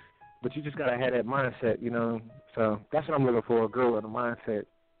 But you just got to have that mindset, you know. So that's what I'm looking for, a girl with a mindset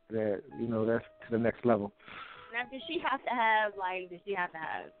that, you know, that's to the next level. Now, does she have to have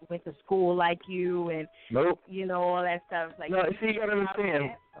went to school like you and, nope. You know, all that stuff? Like, no, see, you got to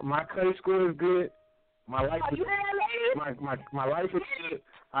understand, my credit score is good. My life is, you hear that, lady? My life is good.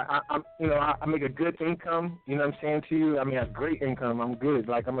 I make a good income, you know what I'm saying to you? I mean, a great income. I'm good.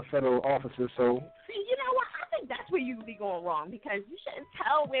 Like, I'm a federal officer, so. See, you know what? I think that's where you be going wrong because you shouldn't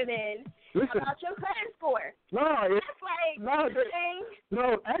tell women about your credit score. No, that's like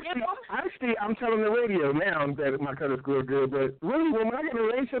actually, I'm telling the radio now that my credit score is good, but really, when I get in a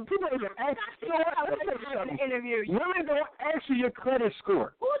relationship, people don't ask you. Women don't ask you your credit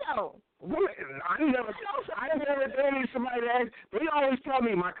score. Who don't? Women, I never dated somebody that asked. They always tell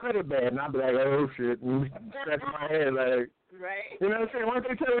me my credit bad, and I'll be like, oh shit, and scratch my head like. Right. You know what I'm saying? Once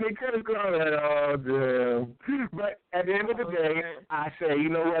they tell me their credit score, I'm like, oh, damn. But at the end of the day, I say, you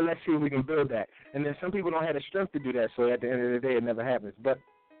know what, let's see if we can build that. And then some people don't have the strength to do that, so at the end of the day, it never happens. But,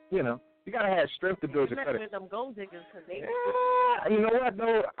 you know, you got to have strength to build your credit. With them gold diggers, because they... You know what,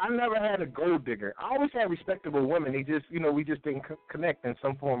 though? I never had a gold digger. I always had respectable women. They just, you know, we just didn't connect in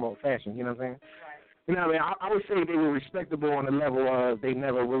some form or fashion, you know what I'm saying? Right. You know what I mean? I would say they were respectable on the level of they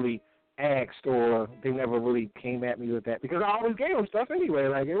never really asked or they never really came at me with that because I always gave them stuff anyway.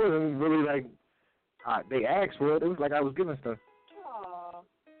 Like, it wasn't really like they asked for it. It was like I was giving stuff. Oh,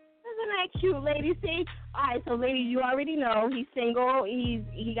 isn't that cute, lady? See? All right, so, lady, you already know he's single.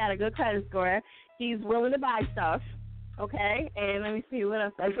 He got a good credit score. He's willing to buy stuff. Okay? And let me see what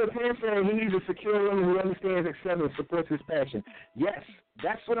else. Like Pam said, he needs a secure woman who understands, accepts, and supports his passion. Yes,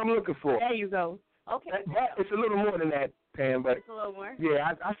 that's what I'm looking for. There you go. Okay. It's a little more than that, Pam, but it's a little more.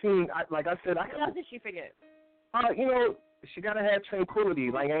 Yeah, like I said, what else did she forget? You know, she gotta have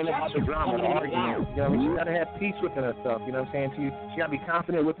tranquility. Like, ain't about the drama, the argument. You know what I mean? She gotta have peace within herself. You know what I'm saying to you? She gotta be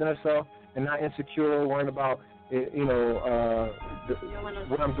confident within herself and not insecure, worrying about what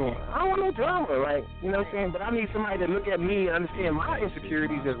I'm doing. I don't want no drama, right? You know what I'm saying? But I need somebody to look at me and understand my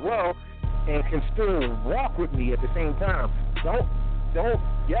insecurities as well, and can still walk with me at the same time. Don't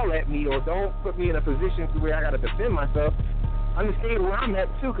yell at me or don't put me in a position to where I got to defend myself. Understand where I'm at,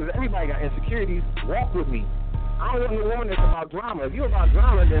 too, because everybody got insecurities. Walk with me. I don't want no woman that's about drama. If you're about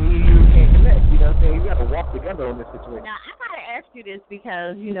drama, then you can't connect. You know what I'm saying? You got to walk together on this situation. Now, I got to ask you this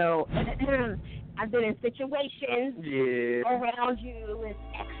because, you know, I've been in situations around you with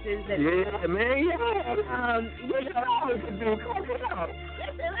exes. And man, Listen,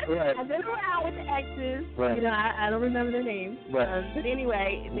 I've been around with the exes. Right. You know, I don't remember their names. Right. But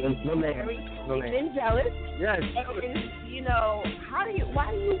anyway, they've been jealous. Yes. And, you know,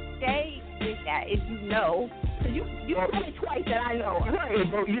 why do you stay with that if you know? Because you told me twice that I know. Right,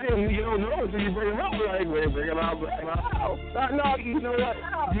 but you don't know until you bring them up. Like, bring them out. No, you know what?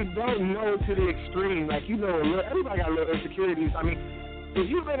 You don't know to the extreme. Like, you know, everybody got little insecurities. I mean, if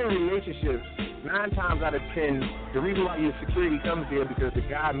you've been in relationships, 9 times out of 10, the reason why your security comes there because the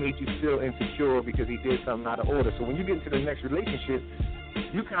guy made you feel insecure because he did something out of order. So when you get into the next relationship,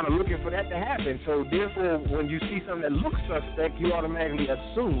 you're kind of looking for that to happen. So therefore, when you see something that looks suspect, you automatically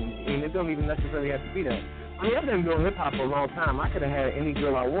assume, and it don't even necessarily have to be that. I mean, I've been doing hip-hop for a long time. I could have had any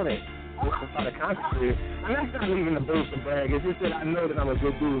girl I wanted without a concentrate. And that's not even a boast or brag. It's just that I know that I'm a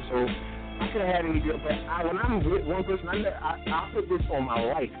good dude, so I could have had any girl. But when I'm with one person, I put this on my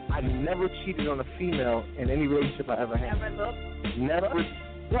life. I never cheated on a female in any relationship I ever had. Never looked? Never.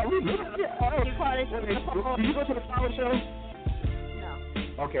 Well, we looked. Did you go to the flower show?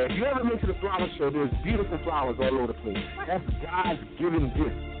 No. Okay, if you ever been to the flower show, there's beautiful flowers all over the place. That's God's given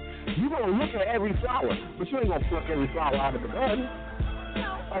gift. You're going to look at every flower, but you ain't going to pluck every flower out of the garden.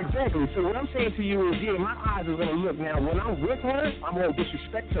 Exactly. So what I'm saying to you is, yeah, my eyes are gonna look. Now, when I'm with her, I'm gonna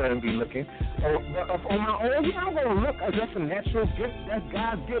disrespect her and be looking. But on my own, yeah, I'm gonna look. That's a natural gift. That's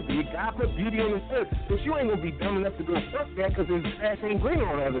God's gift. God put beauty on this earth. But you ain't gonna be dumb enough to go fuck that because the grass ain't green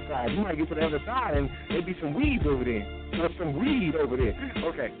on the other side. You might get to the other side and there be some weeds over there. Or some weed over there.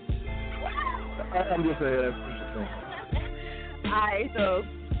 Okay. I'm just saying. Alright, so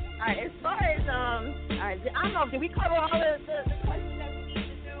as far as I don't know, did we cover all the questions that we need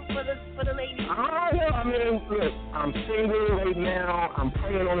to do for the ladies? I mean, look, I'm single right now. I'm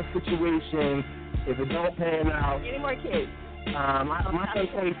praying on a situation. If it don't pan out, Any more kids? My son's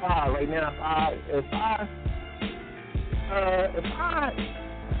 25 right now. If I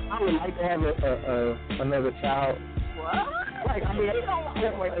would like to have another child. What? Like, I mean,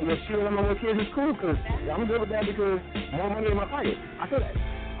 the shit on my kids is cool because I'm good with that because more money in my pocket. I feel that.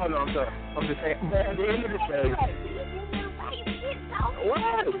 Oh, no, I'm sorry. I'm just saying. But at the end of the day.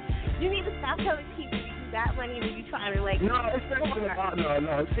 What? You need to stop telling people you got money when you trying to, like. No, it's not even about,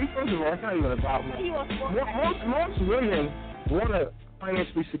 no. See, first of all, it's not even about money. Most women want to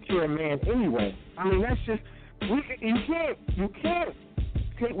financially secure a man anyway. I mean, that's just, you can't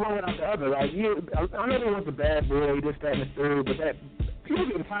take one without the other. Like, I know they want the bad boy, this, that, and the third, but that people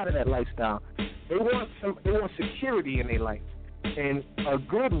getting tired of that lifestyle. They want security in their life, and a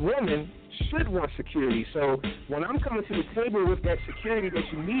good woman should want security. So when I'm coming to the table with that security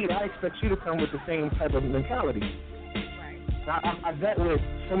that you need, I expect you to come with the same type of mentality. Right. I've dealt with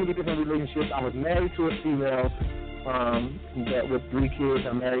so many different relationships. I was married to a female that with 3 kids.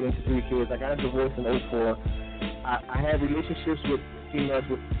 I married into 3 kids. I got a divorce in 2004. I had relationships with females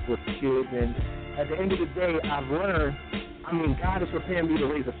with kids, and at the end of the day, I've learned, I mean, God is preparing me to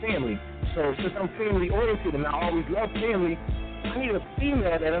raise a family. So since I'm family oriented and I always love family, I need a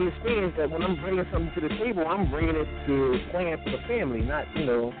female that understands that when I'm bringing something to the table, I'm bringing it to plan for the family, not,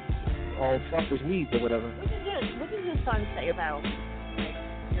 all selfish needs or whatever. What does your son say about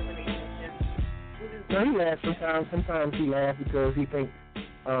your relationship? No, he laughs sometimes. Sometimes he laughs because he thinks,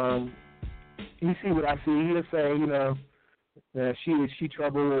 he see what I see. He'll say, she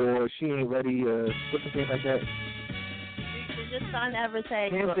trouble or she ain't ready, different things like that. Does your son ever say?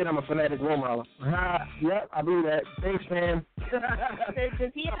 Cam said I'm a fanatic role model. Yep, I believe that. Thanks, Cam.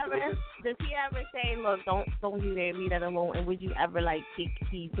 Does he ever say, look, don't do that, leave that alone? And would you ever take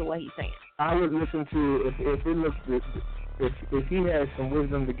heed to what he's saying? I would listen to if it looks if he has some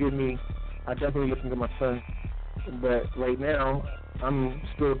wisdom to give me, I definitely listen to my son. But right now, I'm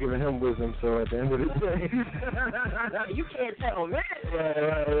still giving him wisdom, so at the end of the day... You can't tell, man.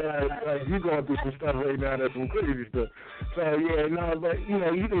 Right. You're going through some stuff right now that's some crazy stuff. So, yeah, no, but,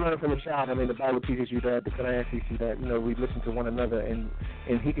 you can learn from a child. I mean, the Bible teaches you that, the Quran teaches you that, we listen to one another, and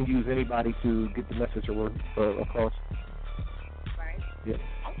he can use anybody to get the message across. Right. Yeah.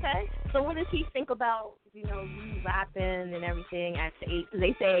 Okay. So what does he think about, you rapping and everything at the age? Because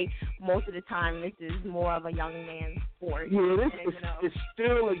they say most of the time this is more of a young man's sport. Yeah, it's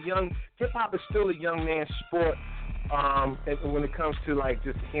still hip-hop is still a young man's sport when it comes to,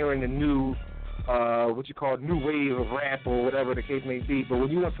 just hearing the new, new wave of rap or whatever the case may be. But when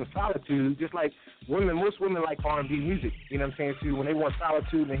you want some solitude, just like most women like R&B music, you know what I'm saying, too. When they want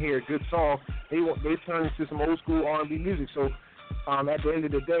solitude and hear a good song, they turn to some old school R&B music. So, at the end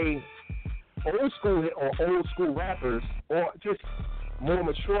of the day, old school rappers or just more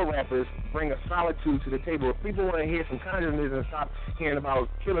mature rappers bring a solitude to the table. If people want to hear some consciousness and stop hearing about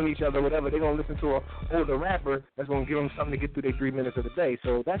killing each other or whatever, they're going to listen to an older rapper that's going to give them something to get through their 3 minutes of the day.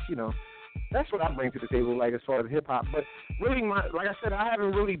 So that's, that's what I bring to the table, as far as hip-hop. But really, like I said, I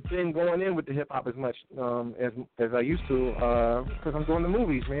haven't really been going in with the hip-hop as much as I used to because I'm doing the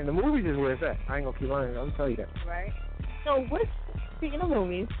movies, man. The movies is where it's at. I ain't going to keep lying. I'll tell you that. Right. So speaking of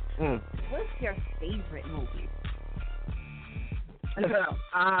movies, what's your favorite movie?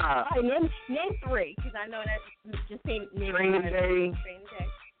 Name 3, because I know that just name Training Day,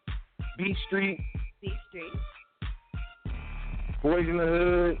 Beat Street, Boys in the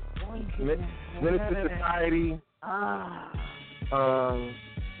Hood, Minister Society.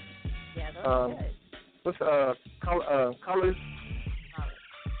 Yeah, those what's Colors?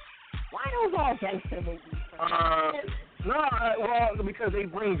 Why those all gangster movies? Because they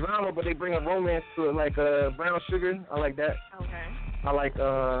bring drama, but they bring a romance to it, like Brown Sugar. I like that. Okay. I like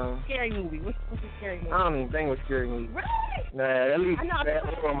scary movie. What's a scary movie? I don't even think it's scary movie. Really? Nah, that leaves bad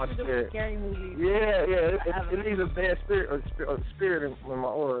aura on my spirit. Scary movie. Yeah. It leaves a bad spirit spirit in my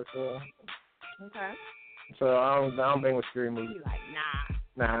aura. So. Okay. So I don't bang with scary movies. You like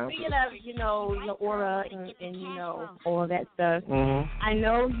Nah. Speaking of, the aura and all of that stuff. Mm-hmm. I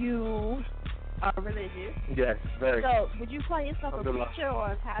know you Religious. Yes, very. So, would you call yourself a Alhamdulillah. preacher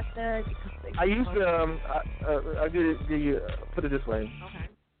or a pastor? I used to, I'll give you, put it this way. Okay.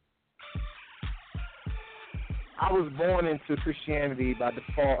 I was born into Christianity by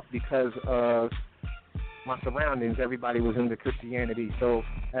default because of my surroundings. Everybody was into Christianity. So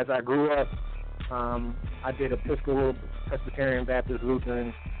as I grew up, I did Episcopal, Presbyterian, Baptist,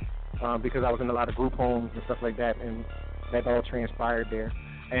 Lutheran, because I was in a lot of group homes and stuff like that, and that all transpired there.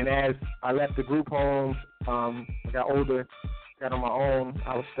 And as I left the group homes, I got older, got on my own.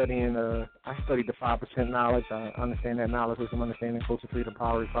 I was studying. I studied the 5% knowledge. I understand that knowledge, wisdom, understanding, culture, freedom,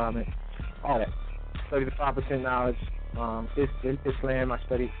 power, refinement, all that. Studied the 5% knowledge. Islam. I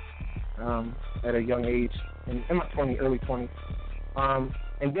studied at a young age, in my early 20s.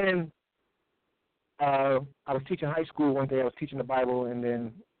 And then I was teaching high school one day. I was teaching the Bible, and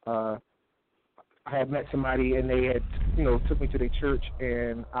then I had met somebody, and they had, took me to their church,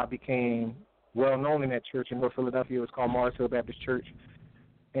 and I became well known in that church in North Philadelphia. It was called Mars Hill Baptist Church,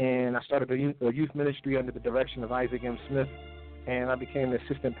 and I started a youth ministry under the direction of Isaac M. Smith, and I became the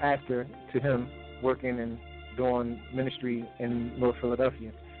assistant pastor to him, working and doing ministry in North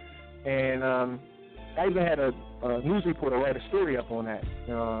Philadelphia. And I even had a news reporter write a story up on that,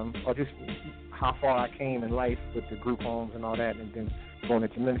 or just how far I came in life with the group homes and all that, and then going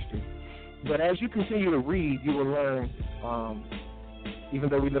into ministry. But as you continue to read, you will learn, even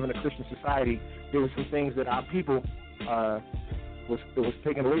though we live in a Christian society, there were some things that our people was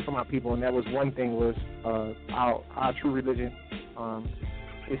taken away from our people, and that was one thing was our true religion.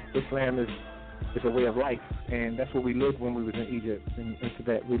 Islam is a way of life, and that's what we lived when we was in Egypt and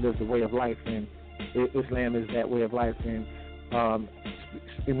Tibet. We lived the way of life, and Islam is that way of life. And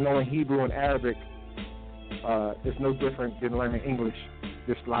knowing Hebrew and Arabic is no different than learning English.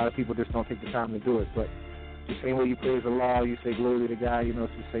 Just a lot of people just don't take the time to do it. But the same way you praise Allah, you say glory to God, to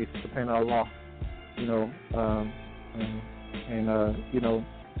say subhana Allah, in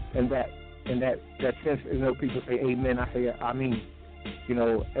that sense, people say amen, I say amin,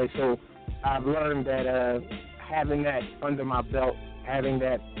 and so I've learned that having that under my belt, having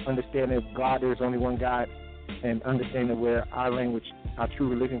that understanding of God, there's only one God, and understanding where our language, our true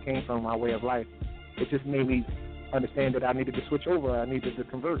religion came from, our way of life, it just made me understand that I needed to switch over. I needed to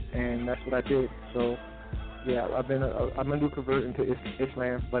convert, and that's what I did. So, yeah, I'm a new convert into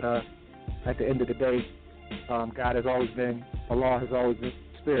Islam, but at the end of the day, God has always been, Allah has always been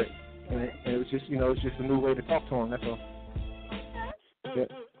spirit, and it was just, it's just a new way to talk to Him. That's all. Yeah.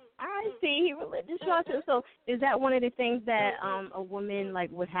 I see. Religious process. So, is that one of the things that a woman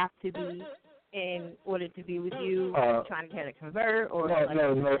would have to be in order to be with you, trying to get a convert, or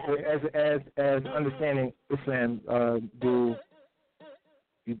no. As understanding Islam,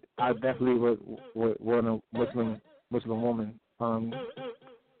 I definitely was a Muslim woman.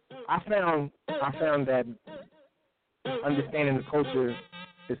 I found that understanding the culture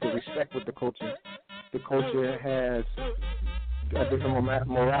is to respect with the culture. The culture has a different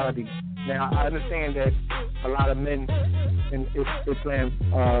morality. Now, I understand that a lot of men in Islam,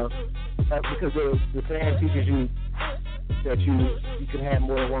 because the Quran teaches you that you can have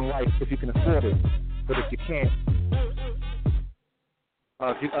more than one wife if you can afford it, but if you can't,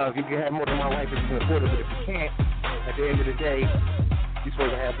 if you can have more than one wife if you can afford it, but if you can't, at the end of the day, you're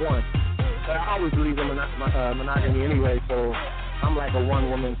supposed to have one. But I always believe in monogamy anyway, so I'm like a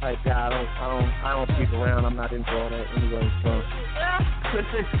one-woman type guy. I don't sleep around. I'm not into all that anyway. So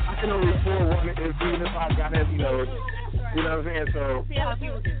I can only afford one even if I got it, you know what I'm saying? So see how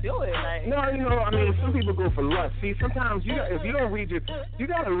people can do it. No, some people go for lust. See, sometimes if you don't read you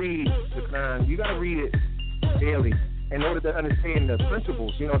gotta read the Quran. You gotta read it daily in order to understand the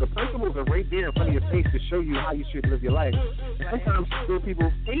principles. The principles are right there in front of your face to show you how you should live your life. And sometimes there are people,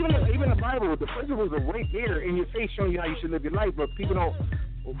 even the Bible, the principles are right there in your face showing you how you should live your life, but people don't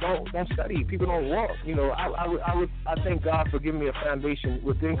study. People don't walk. I thank God for giving me a foundation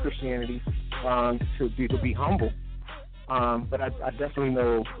within Christianity to be humble. But I definitely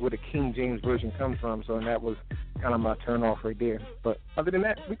know where the King James Version comes from, so that was kind of my turn off right there. But other than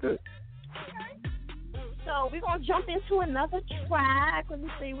that, we good. So we're going to jump into another track. Let me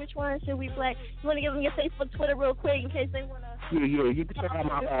see, which one should we play? You want to give them your Facebook, Twitter real quick in case they want to? Yeah. You can check out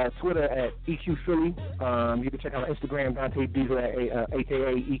my Twitter at EQ Philly. You can check out my Instagram, Donta Deisel,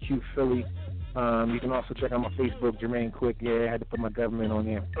 a.k.a. EQ Philly. You can also check out my Facebook, Jermaine Quick. Yeah, I had to put my government on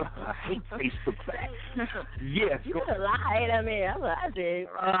there. I hate Facebook facts. Yes. You could have lied. I did.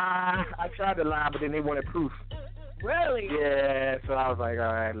 I tried to lie, but then they wanted proof. Really? Yeah, so I was like,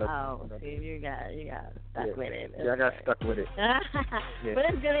 all right, look. Oh, see, you got stuck with it. Yeah, I got stuck with it. Yeah. But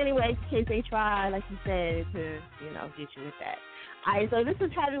it's good anyway, in case they try, like you said, to, get you with that. All right, so this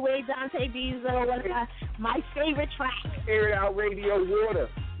is Heavyweight Donta Deisel, one of my favorite tracks. Air It Out Radio Water.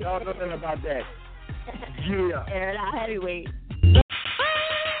 Y'all know nothing about that. Yeah. Air It Out Heavyweight.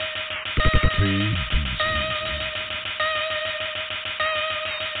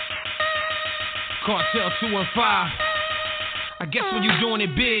 Cartel 215. I guess when you're doing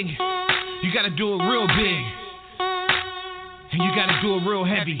it big, you gotta do it real big. And you gotta do it real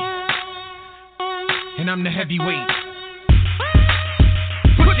heavy. And I'm the heavyweight.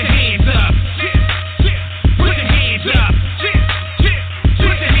 Put your hands up. Put your hands up.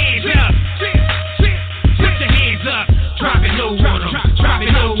 Put your hands up. Put your hands up. Drop it low on 'em. Drop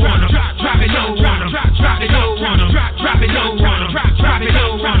it low on 'em. Drop it low on 'em. Drop it low on 'em. Drop it low on 'em. Drop it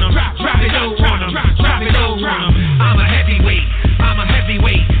low on 'em. Drop it low on 'em. Drop it low on 'em. I'm a heavyweight. I'm a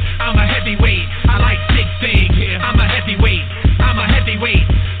heavyweight. I'm a heavyweight. I like big things. I'm a heavyweight. I'm a heavyweight.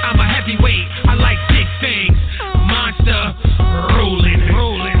 I'm a heavyweight. I like big things. Monster rolling,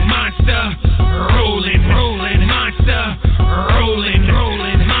 rolling. Monster rolling, rolling. Monster rolling,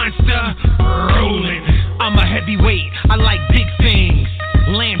 rolling. Monster rolling. I'm a heavyweight. I like big things.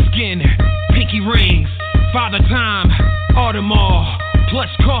 Lambskin, pinky rings. Father time, Audemars.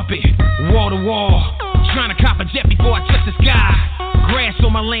 Plush carpet, wall to wall. Trying to cop a jet before I touch the sky. Grass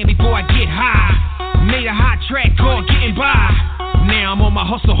on my land before I get high. Made a hot track called Getting By. Now I'm on my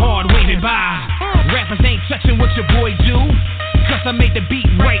hustle hard, waving by. Rappers ain't touching what your boy do, cause I made the beat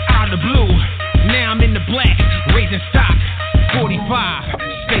right out of the blue. Now I'm in the black, raising stock. 45,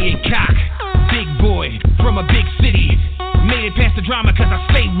 stay in cock. Big boy, from a big city. Made it past the drama cause I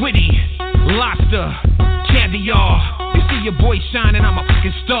stay witty. Lobster, caviar. You see your boy shining, I'm a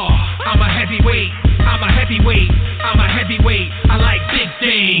fucking star. I'm a heavyweight, I'm a heavyweight. I'm a heavyweight, I like big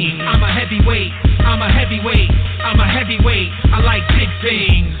things. I'm a heavyweight, I'm a heavyweight. I'm a heavyweight, I like big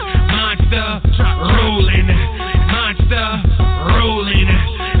things. Monster rolling, monster rolling,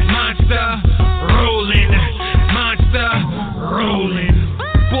 monster rolling, monster rolling.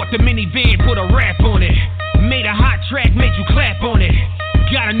 Bought the minivan, put a rap on it. Made a hot track, made you clap on it.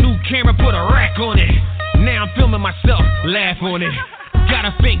 Got a new camera, put a rack on it. Now I'm filming myself, laugh on it.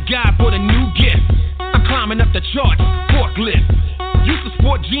 Gotta thank God for the new gift. I'm climbing up the charts, forklift. Used to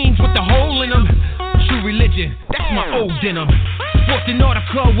sport jeans with the hole in them. True religion, that's my old denim. Sports an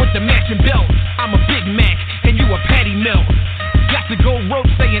article with the matching belt. I'm a Big Mac, and you a Patty Melt. Got to go rope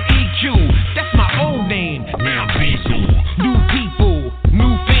saying EQ, that's my old name. Now I'm Diesel. New people,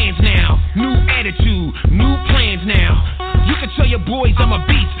 new fans now. New attitude, new plans now. You can tell your boys I'm a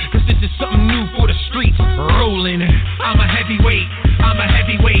beast, cause this is something new for the streets. Rolling, I'm a heavyweight, I'm a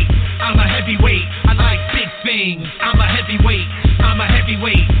heavyweight, I'm a heavyweight. I like big things. I'm a heavyweight, I'm a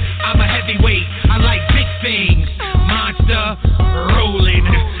heavyweight, I'm a heavyweight. I like big things. Monster rolling,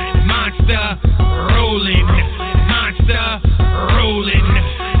 monster rolling, monster rolling,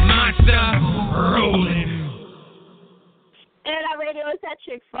 monster rolling. Air It Out Radio is that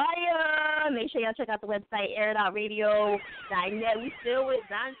chick fire. Make sure y'all check out the website, airitoutradio.net. We still with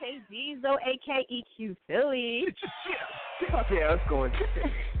Donta Deisel, a.k.a. EQ Philly. Yeah, it's going.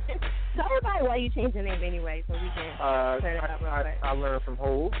 Tell everybody why you changed your name anyway, so we can turn it up real quick. I learned from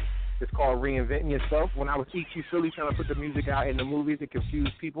Hov. It's called Reinventing Yourself. When I was EQ Philly trying to put the music out in the movies, it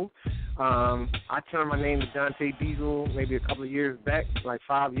confused people. I turned my name to Donta Deisel maybe a couple of years back, like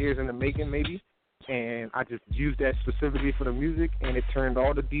 5 years in the making maybe. And I just used that specifically for the music, and it turned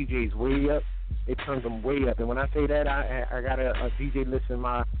all the DJs way up. It turned them way up. And when I say that, I got a DJ list in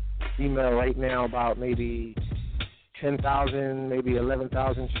my email right now about maybe 10,000, maybe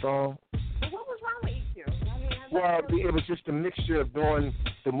 11,000 strong. What was wrong with EQ? Well, it was just a mixture of doing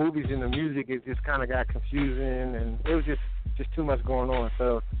the movies and the music. It just kind of got confusing, and it was just too much going on.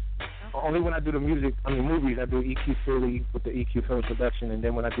 So only when I do the music, movies, I do EQ Philly with the EQ Philly production, and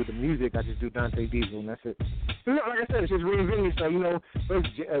then when I do the music, I just do Donta Deisel, and that's it. You know, like I said, it's just reinventing. So, you know, first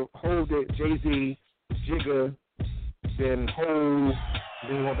Hov did Jay-Z, Jigga, then Hov,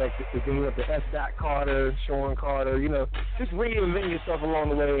 then you went back to S. Carter, Sean Carter, you know, just reinventing yourself along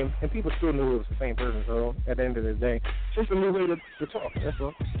the way, and people still knew it was the same person, so at the end of the day, it's just a new way to talk, that's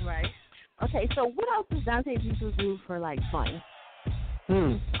all. Right. Okay, so what else does Donta Deisel do for, like, fun? I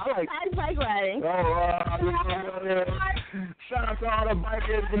like bike riding. Shout out to all the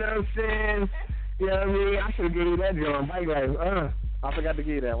bikers, you know what I'm saying? You know what I mean? I should have given you that drum, bike riding. I forgot to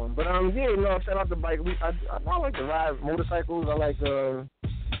give you that one. But, shout out to bike. I like to ride motorcycles. I like to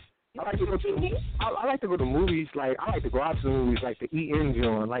go to movies. Like, I like to go out to the movies, like to eat in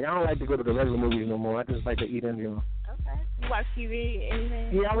joint. Like, I don't like to go to the regular movies no more. I just like to eat in joint. Okay. You watch TV,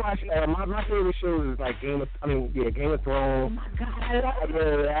 anything? Yeah, I watch. My favorite shows is like Game of Thrones. Oh my God!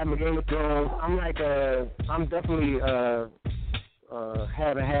 I'm a Game of Thrones. I'm definitely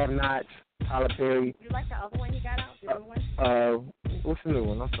Have and Have Nots, Tyler Perry. You like the other one you got out? The other one? What's the new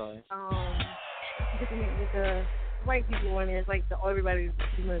one? I'm sorry. With the white people one, it's like everybody's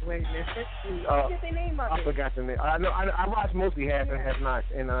wearing this. What's their name of it? I forgot the name. I know. I watched mostly Have and Have Nots,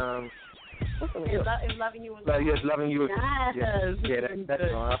 and what's the name? If Loving You Was Yes, Loving You. Yes. Yeah, that's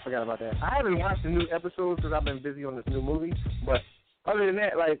wrong. I forgot about that. I haven't watched the new episodes because I've been busy on this new movie, but other than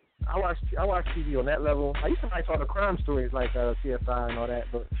that, like I watch TV on that level. I used to like all the crime stories like CSI and all that,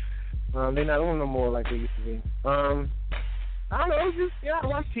 but they're not on no more like they used to be. I don't know, just I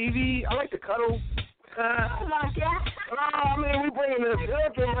watch TV. I like to cuddle. Oh my God! I mean, we bringing this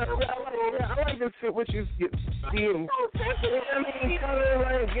up, and I like to sit with you, seeing. I mean, cuddle,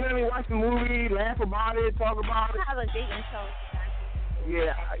 like watch the movie, laugh about it, talk about it. I have a dating show.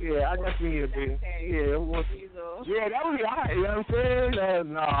 Yeah, I got me a date. Yeah, that would be alright. You know what I'm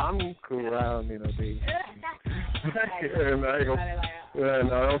saying? No, I'm cool. I don't need no date. No,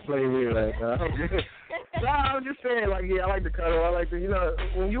 don't play me like that. No, I'm just saying, like, I like to cuddle. I like to,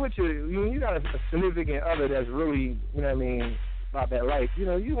 when you got a significant other that's really, about that life, you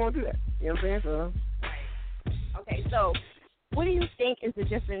want to do that. You know what I'm saying? So. Okay, so what do you think is the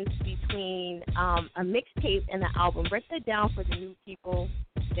difference between a mixtape and an album? Break that down for the new people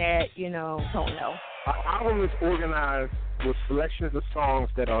that, don't know. An album is organized with selections of songs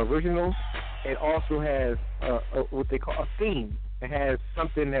that are original. It also has what they call a theme. It has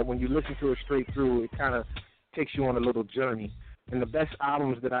something that when you listen to it straight through, it kind of takes you on a little journey. And the best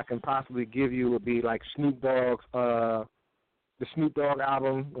albums that I can possibly give you would be like Snoop Dogg's, the Snoop Dogg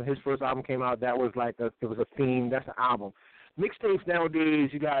album. When his first album came out, that was like it was a theme. That's an album. Mixtapes nowadays,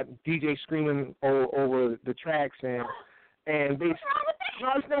 you got DJ screaming over the tracks and there's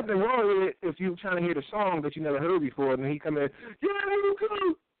nothing wrong with it if you're trying to hear the song that you never heard before, and then he come in, you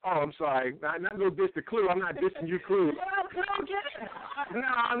cool. Oh, I'm sorry. Not go diss the Clue. I'm not dissing you, Clue. No,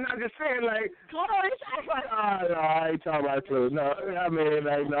 I'm not just saying, like, no, I ain't talking about Clue. No, I mean,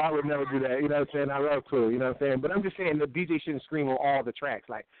 like, no, I would never do that. You know what I'm saying? I love Clue. You know what I'm saying? But I'm just saying the DJ shouldn't scream on all the tracks.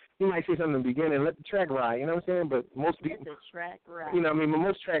 Like, he might say something in the beginning, let the track ride. You know what I'm saying? But most people, the track ride.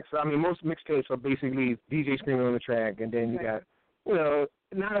 Most mixtapes are basically DJ screaming on the track, and then you got,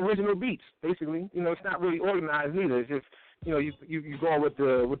 not original beats, basically. It's not really organized either. It's just, you go with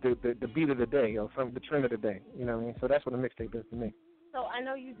the beat of the day, from the trend of the day. You know what I mean? So that's what a mixtape is to me. So I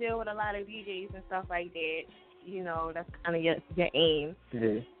know you deal with a lot of DJs and stuff like that. That's kind of your aim.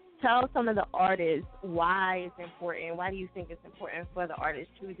 Yeah. Tell some of the artists why it's important. Why do you think it's important for the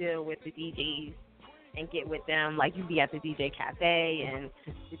artists to deal with the DJs and get with them? Like you be at the DJ Cafe and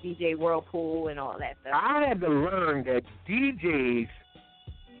the DJ Whirlpool and all that stuff. I had to learn that DJs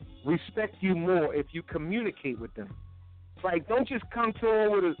respect you more if you communicate with them. Like, don't just come to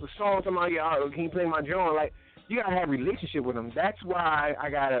them with a song talking about, can you play my joint? Like, you got to have a relationship with them. That's why I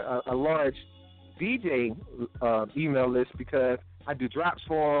got a large DJ email list, because I do drops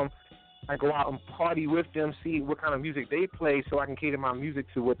for them. I go out and party with them, see what kind of music they play so I can cater my music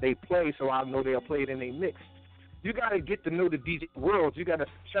to what they play so I know they'll play it in their mix. You got to get to know the DJ world. You got to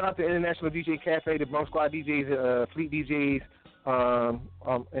shout out to International DJ Cafe, the Bump Squad DJs, Fleet DJs,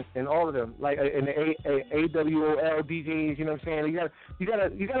 and all of them, like and the AWOL DJs, you know what I'm saying? You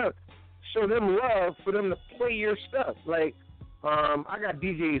gotta show them love for them to play your stuff. Like I got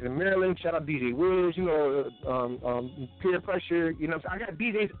DJs in Maryland, shout out DJ Wiz, Peer Pressure, you know what I'm saying? I got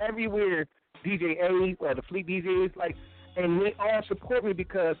DJs everywhere, DJ A, the Fleet DJs, like, and they all support me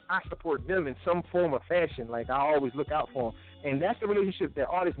because I support them in some form or fashion. Like, I always look out for them. And that's the relationship that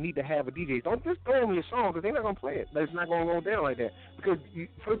artists need to have with DJs. Don't just throw them your song because they're not going to play it. It's not going to go down like that. Because,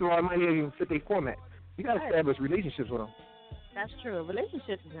 first of all, it might not even fit their format. You got to establish relationships with them. That's true.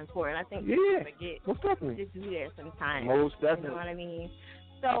 Relationships is important. I think people forget most definitely to do that sometimes. Most definitely. You know what I mean?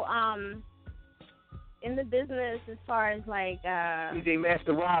 So, in the business, as far as like DJ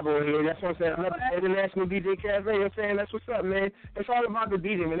Master Rob over here, that's what I'm saying. I love the International DJ Cafe. You know what I'm saying? That's what's up, man. It's all about the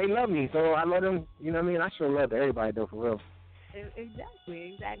DJ, man. They love me, so I let them. You know what I mean? I show love to everybody, though, for real.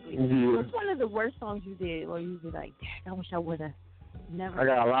 Exactly. Yeah. What's one of the worst songs you did, or you be like, I wish I would have never? I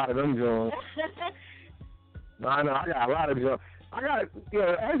got a lot of them joints. No, I know. I got a lot of joints. I got,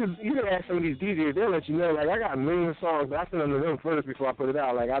 you can ask some of these DJs, they'll let you know, like, I got a million songs, but I send them to them first before I put it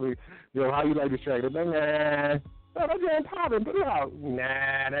out. Like, I be, how you like this track? They're like, nah, that joint poppin', put it out.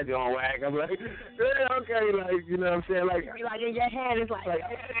 Nah, that joint whack. I'm like, yeah, okay, like, you know what I'm saying? Like in your head, it's like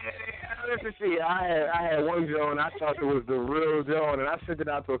listen, see, I had one joint, I thought it was the real joint, and I sent it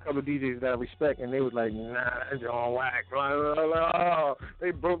out to a couple of DJs that I respect, and they was like, nah, that joint whack. Oh,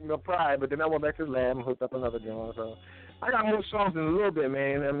 they broke my pride, but then I went back to the lab and hooked up another joint, so. I got more songs in a little bit,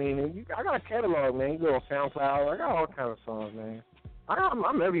 man. I mean, I got a catalog, man. You go on SoundCloud. I got all kinds of songs, man.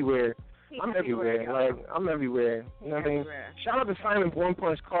 I'm everywhere. I'm everywhere. yo. Like, I'm everywhere. You know what I mean? Shout out to Simon One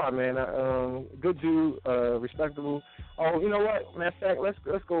Punch Car, man. Good dude, respectable. Oh, you know what? Matter of fact,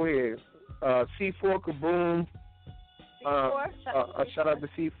 let's go here. C4 Kaboom. Shout out to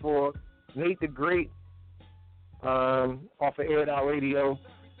C4. Nate the Great. Off of Air Out Radio.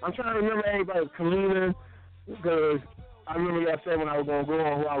 I'm trying to remember everybody. Kalina, because I remember y'all said when I was gonna go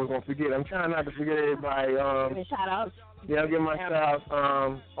on who I was gonna forget. I'm trying not to forget everybody. Shout out. Yeah, I'll give my shout out.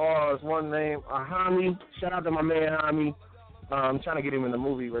 It's one name, Hami. Shout out to my man Hami. I'm trying to get him in the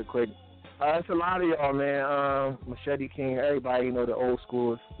movie real quick. It's a lot of y'all, man. Machete King, everybody, you know, the old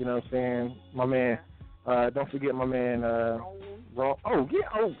schools. You know what I'm saying? My man. Don't forget my man. Ron. Oh yeah.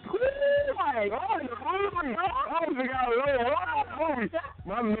 Oh,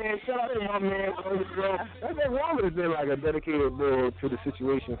 my man. Shout out to my man. That Ron has been like a dedicated bull to the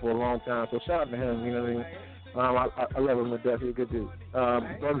situation for a long time. So shout out to him. You know what I mean? I love him to death. He's a good dude.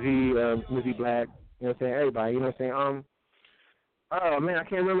 Bugsy, Mizzy Black, you know what I'm saying? Everybody, you know what I'm saying? Oh man, I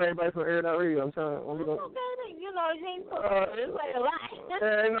can't remember everybody from Air Out Radio. I'm trying. You know, it's like a lot.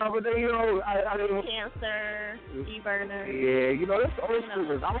 No, but then you know, I didn't. Cancer, E-burner. Yeah, you know, that's the old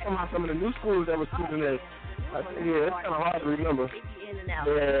schoolers. I'm talking about some of the new schools that were shooting this. Yeah, it's kind of hard to remember. In and out.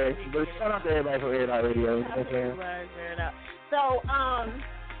 Yeah, but shout out to everybody from Air Out Radio. You know what I'm saying? So,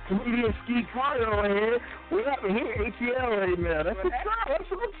 comedian Ski Carter over here. What happened here? ATL right now. That's what's up. That's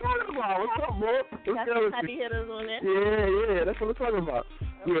what I'm talking about. What's up, bro? Got some heavy hitters on it. Yeah. That's what we're talking about.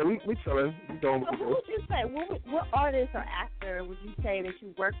 Yeah, we chilling. We doing so what would you say? What artist or actor would you say that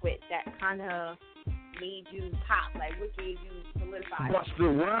you work with that kind of made you pop? Like, what gave you solidified? Busta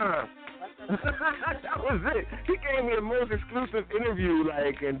Rhymes. That was it. He gave me the most exclusive interview,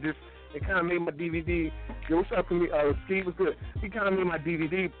 like, and just. It kind of made my DVD. Yo, what's up, Steve? Was good. He kind of made my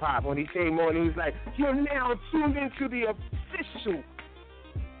DVD pop when he came on. He was like, "You're now tuned into the official."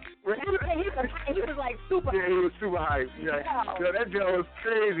 He was like super. Yeah, he was super hype. Yeah, that Joe was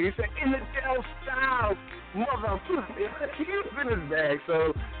crazy. He said, "In the Dell style, motherfucker." He was in his bag.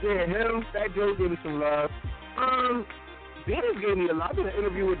 So yeah, him. That Joe gave me some love. Beans gave me a lot. I did an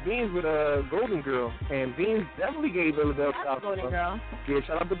interview with Beans with Golden Girl, and Beans definitely gave Illidale South. Golden Girl. Yeah,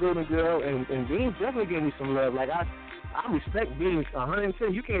 shout out to Golden Girl, and Beans definitely gave me some love. Like I respect Beans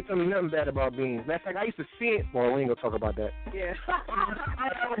 110. You can't tell me nothing bad about Beans. That's like I used to see it. Well, we ain't gonna talk about that. Yeah. I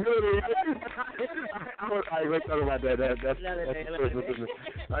ain't gonna talk about that. That's personal business.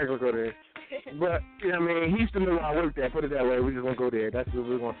 I ain't gonna go there. But, you know what I mean, he used to know where I worked at, put it that way. We're just going to go there. That's what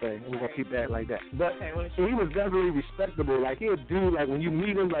we're going to say. And we're going to keep that like that. But he was definitely respectable. Like, he'll do, like, when you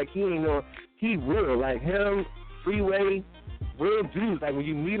meet him, like, he ain't know, he real. Like, him, Freeway, real dudes. Like, when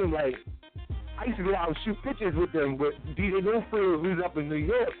you meet him, like, I used to go out and shoot pictures with them, but DJ Newfield, who's up in New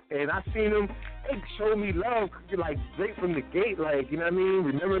York, and I seen him, they showed me love, like, straight from the gate, like, you know what I mean,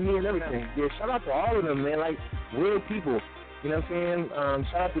 remember me and everything. Yeah, shout out to all of them, man, like, real people. You know what I'm saying?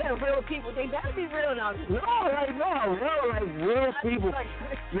 Shout out to real people. They better be real now. Real people.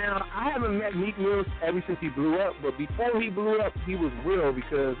 Now, I haven't met Meek Mill ever since he blew up, but before he blew up, he was real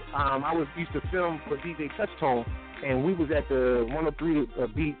because I used to film for DJ Touchtone, and we was at the 103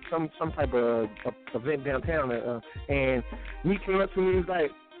 beat, some type of event downtown, and Meek came up to me and was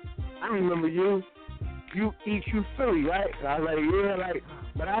like, "I remember you. You Philly, right?" And I was like, "Yeah, like."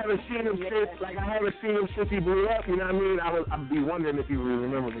 But I haven't seen him since he blew up. You know what I mean? I'd be wondering if he would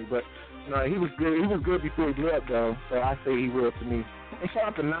remember me. But no, he was good. He was good before he blew up, though. So I say he real to me. And shout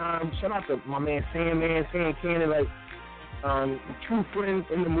out to Nam. Shout out to my man Sam Cannon, like true friend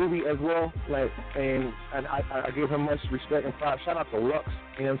in the movie as well. Like, and I give him much respect and props. Shout out to Lux.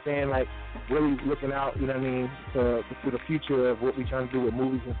 You know what I'm saying? Like, really looking out. You know what I mean? To the future of what we trying to do with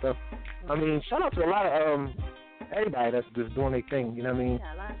movies and stuff. I mean, shout out to a lot of everybody that's just doing their thing, you know what I mean?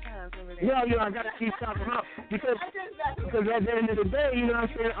 Yeah, a lot of shout-outs over there. I got to keep talking about because at the end of the day, you know what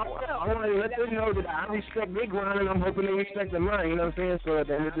I'm saying, I want to let them know that I respect their grind and I'm hoping they respect mine, you know what I'm saying? So at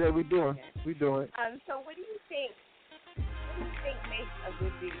the end of the day, we doing it. So what do you think makes a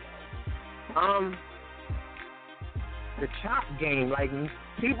good video? The chop game, like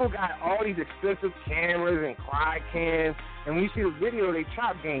people got all these expensive cameras and quad cams, and when you see the video, they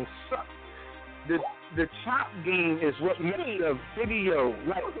chop game sucks. The chop game is what makes the video.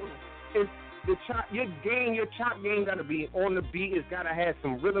 Like, your chop game got to be on the beat. It's got to have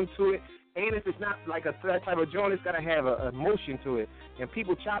some rhythm to it. And if it's not like that type of joint, it's got to have a motion to it. And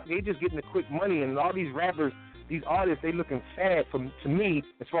people chop, they just getting the quick money. And all these rappers, these artists, they looking sad to me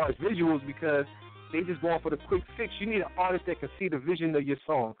as far as visuals because they just going for the quick fix. You need an artist that can see the vision of your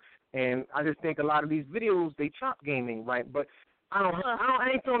song. And I just think a lot of these videos, they chop gaming, right? But I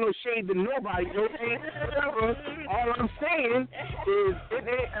ain't throwing no shade to nobody. You know what I'm saying? All I'm saying is, I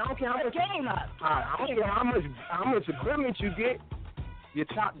don't care how much game up. I don't care how much equipment you get. Your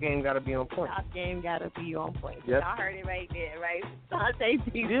top game got to be on point. Top game got to be on point. Yep. Y'all heard it right there, right? Donta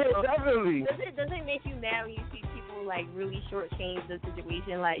Deisel. Yeah, definitely. Does it make you mad when you see people like really shortchange the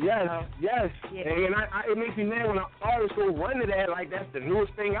situation? Like, yes, you know, yes. Yeah. And it makes me mad when an artist go run to that like that's the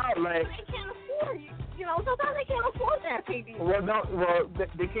newest thing out. Like, they can't afford you. You know, sometimes they can't afford that, baby. Well,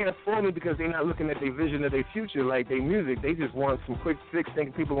 they can't afford it because they're not looking at their vision of their future, like their music. They just want some quick fix,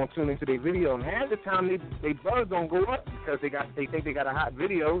 thinking people gonna tune into their video. And half the time, they buzz don't go up because they think they got a hot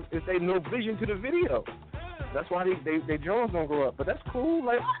video. If they no vision to the video, that's why they drones don't go up. But that's cool.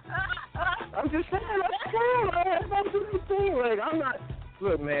 Like, I'm just saying, that's cool. Like, that's a good thing. Like, I'm not.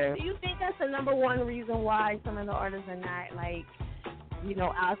 Look, man. Do you think that's the number one reason why some of the artists are not like, you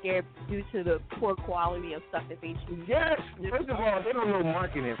know, out there due to the poor quality of stuff that they choose? Yes. First of all, they don't know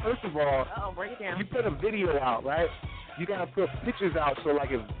marketing. First of all, break it down. You put a video out, right? You gotta put pictures out so,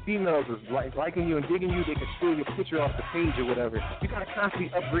 like, if females is liking you and digging you, they can steal your picture off the page or whatever. You gotta constantly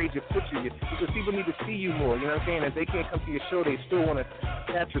upgrade your picture because people need to see you more. You know what I'm saying? If they can't come to your show, they still want to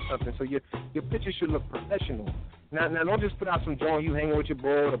capture something. So your picture should look professional. Now, don't just put out some joint you hanging with your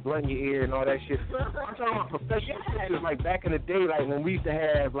boy with a blunt in your ear and all that shit. I'm talking about professional pictures like back in the day, like when we used to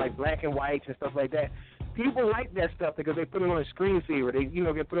have like black and whites and stuff like that. People like that stuff because they put it on a screensaver. They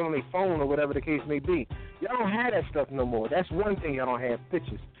put it on their phone or whatever the case may be. Y'all don't have that stuff no more. That's one thing y'all don't have,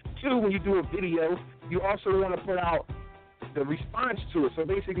 pictures. Two, when you do a video, you also want to put out the response to it. So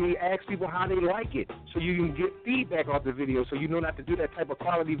basically ask people how they like it so you can get feedback off the video so you know not to do that type of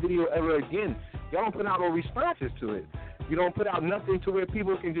quality video ever again. Y'all don't put out no responses to it. You don't put out nothing to where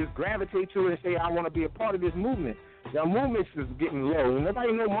people can just gravitate to it and say, I want to be a part of this movement. Y'all movements is getting low.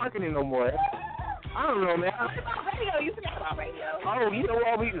 Nobody know marketing no more. I don't know, man. What about radio? You forgot about radio. Oh, you know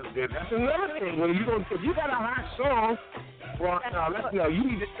what we just did? That's another thing. When if you got a hot song, well, you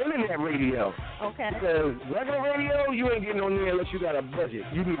need the internet radio. Okay. Because regular radio, you ain't getting on there unless you got a budget.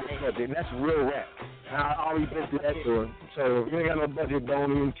 You need a budget, and that's real rap. I already been through that door. So if you ain't got no budget,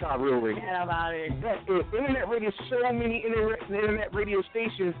 don't even try real radio. Forget about it. But internet radio, so many internet radio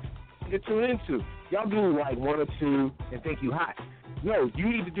stations to tune into. Y'all do like one or two and think you hot. No, you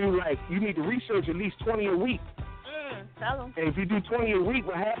need to research at least 20 a week. Tell them. And if you do 20 a week,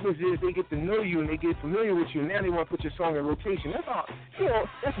 what happens is they get to know you and they get familiar with you. And now they want to put your song in rotation. That's all.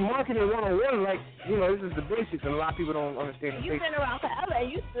 That's marketing 101. Like, this is the basics, and a lot of people don't understand the basics. You've been around forever,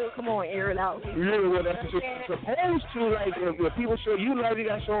 and you still come on, air it out. Yeah, well, that's what you're supposed to. Like, if people show you love, you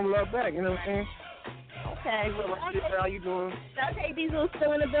got to show them love back. You know what I'm saying? Okay, well, how you doing? Donta Deisel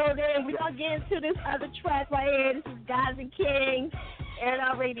still in the building. We're going to get into this other track right here. This is Gods and Kings, Air It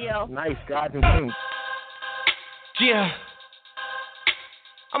Out Radio. Nice, Gods and Kings. Yeah.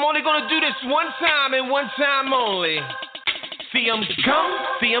 I'm only gonna do this one time and one time only. See 'em come,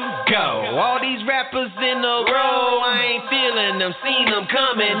 see 'em go. All these rappers in a row, I ain't feeling them. Seen them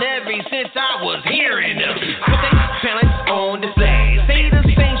coming ever since I was hearing them. Put they talents on display. Say the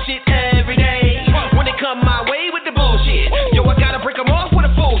same shit every day. When they come my way with the bullshit, yo, I gotta break them off with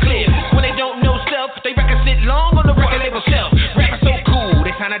a full clip. When they don't know stuff, they record sit long on the record label shelf. Rappers so cool, they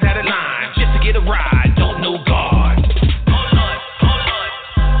sign a dotted line just to get a ride. Don't know God.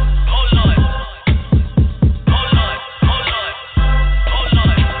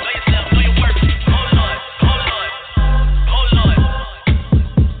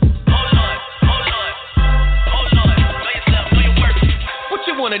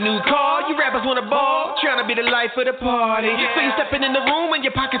 Want a new car, you rappers want a ball, trying to be the life of the party. So you stepping in the room and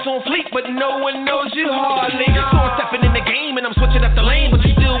your pockets on fleek, but no one knows you hardly. So I'm stepping in the game and I'm switching up the lane, but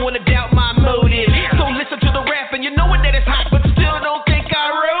you still want to doubt my motive. So listen to the rap and you know that it's hot, but still don't think I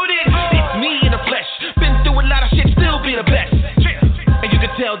wrote it. It's me in the flesh, been through a lot of shit, still be the best. And you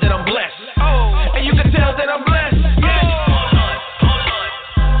can tell that I'm blessed. And you can tell that I'm blessed.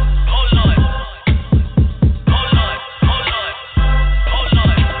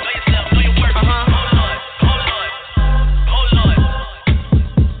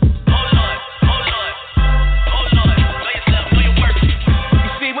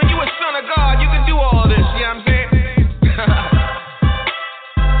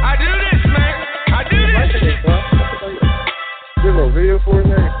 Video for it,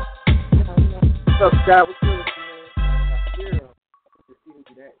 man. What's up, Scott? What's good,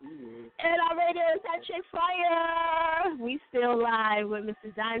 And our radio is that chick fire. We still live with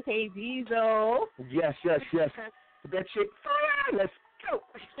Mr. Donta Deisel. Yes. That chick fire. Let's go.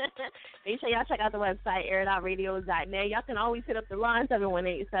 Make sure y'all check out the website, airitoutradio.net. Y'all can always hit up the line,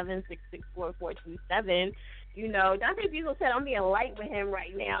 718-766-4427. You know, Donta Deisel said I'm being light with him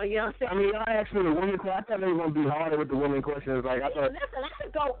right now. You know what I'm I saying? mean, I asked me the women question. I thought they were going to be harder with the women questions. Like, I thought. Listen, I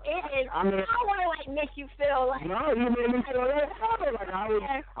could go in. I mean, don't want to, like, make you feel like. No, you made me feel like, like I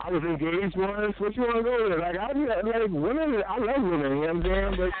was engaged once. What you want to go with? Like, like women, I love women, you know what I'm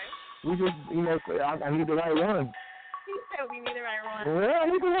saying? But we just, you know, I need the right one. He said we need the right one. Yeah,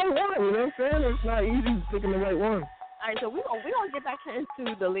 I need the right one, you know what I'm saying? It's not easy picking the right one. All right, so we gonna get back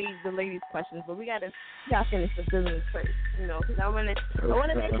into the ladies questions, but we gotta finish the business first, you know, because I wanna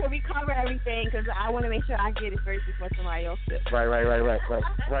make sure we cover everything, because I wanna make sure I get it first before somebody else does. Right. All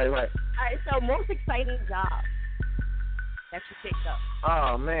right, so most exciting job that you picked up.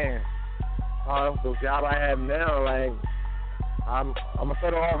 Oh man, the job I have now, like I'm a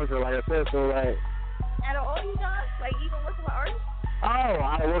federal officer, like I said, so like. Out of all you jobs, like even working with artists. Oh,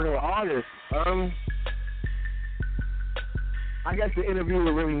 I working with artists. I guess the interview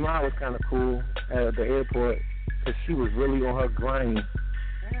with Remy Ma was kind of cool at the airport because she was really on her grind,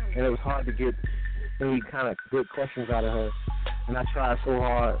 and it was hard to get any kind of good questions out of her. And I tried so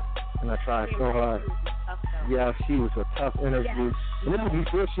hard, Yeah, she was a tough interview. And this was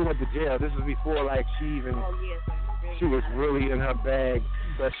before she went to jail. This was before, like, she was really in her bag.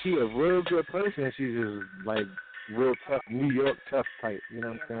 But she a real good person. She's just, like, real tough, New York tough type, you know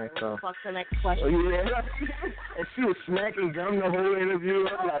what I'm saying? So, fuck the next question. Yeah, and she was smacking gum the whole interview.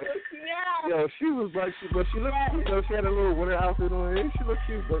 Like, yo, she was like, she looked cute, though. She had a little winter outfit on, and she looked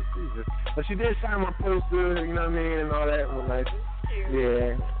cute, but she did sign my poster, you know what I mean, and all that. Was nice.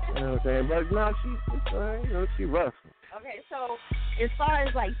 Yeah, you know what I'm saying? But no, you know, she rough. Okay, so as far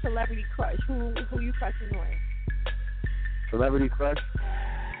as like celebrity crush, who you crushing on? Celebrity crush?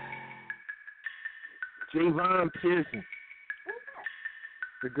 Javon Pearson.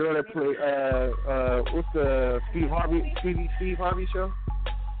 The girl that played what's the Steve Harvey show?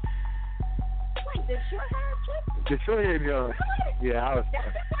 Wait, the short hair chick? The short hair girl. Yeah, I was.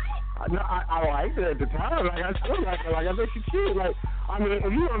 I liked her at the time. Like I still like her. Like I think she's cute. Like I mean, if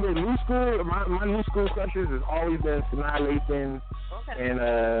you want to new school, my new school crushes has always been Sanaa Lathan and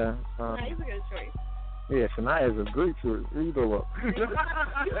Sanaya's a good choice. Yeah, Sanaa is a great choice. You go up. You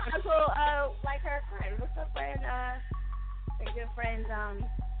also like her friend. What's her friend? A good friend.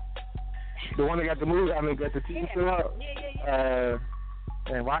 The one that got the movie. I mean, got the TV show up. Yeah.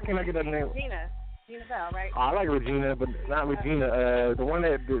 And why can't I get her name? Regina Bell, right? I like Regina, but not Regina. The one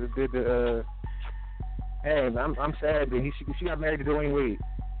that did the. Hey, I'm sad that she got married to Dwayne Wade.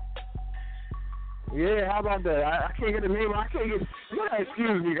 Yeah, how about that? I can't get the name. I can't get. You gotta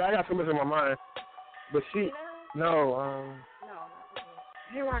excuse me. I got so much in my mind. But she. No.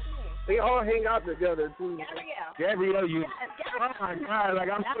 They all hang out together too. Gabrielle, you. Oh my God! Like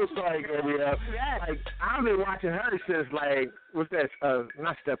I'm so sorry, Gabrielle. Like I've been watching her since like what's that?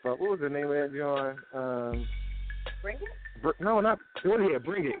 Not Step Up. What was the name of that joint? Bring It. No, not. Yeah,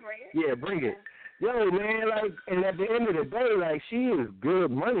 Bring It. Yeah, Bring It. Yo, man, like, and at the end of the day, like, she is good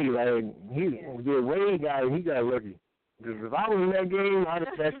money. Like, the Wade guy, he got lucky. Because if I was in that game, I'd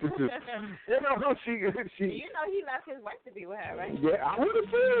have passed it too. You know, she. You know, he left his wife to be with her, right? Yeah, I would have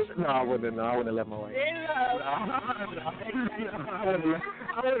said. No, I wouldn't. No, I wouldn't have left my wife. I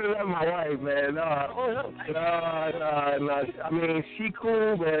wouldn't have left my wife, man. No. I mean, she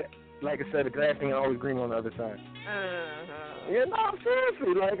cool, but like I said, the grass ain't always green on the other side. Yeah, no,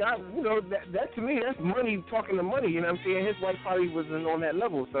 seriously. Like, that to me, that's money talking to money. You know what I'm saying? His wife probably wasn't on that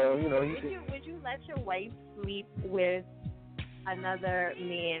level, so you know. Would you let your wife sleep with another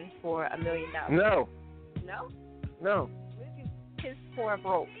man for $1 million? No. No. No. Would you piss poor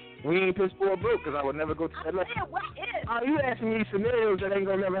broke? We ain't piss poor broke because I would never go to that level. What is? You asking me scenarios that ain't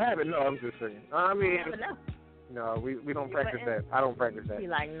gonna never happen? No, I'm just saying. I mean. You never know. No, we don't practice that. I don't practice that. Be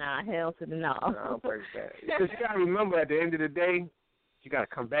like, nah, hell to the no. No, I don't practice that. Because you got to remember, at the end of the day, you got to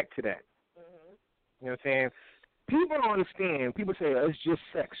come back to that. Mm-hmm. You know what I'm saying? People don't understand. People say, it's just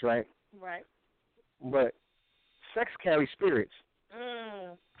sex, right? Right. But sex carries spirits.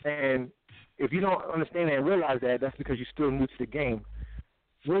 And if you don't understand that and realize that, that's because you're still new to the game.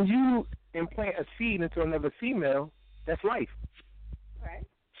 When you implant a seed into another female, that's life. Right.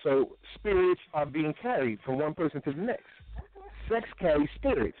 So spirits are being carried from one person to the next. Sex carries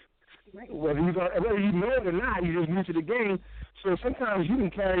spirits. Right. Whether you know it or not, you're just new to the game. So sometimes you can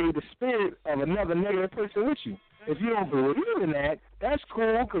carry the spirit of another negative person with you. If you don't believe in that, that's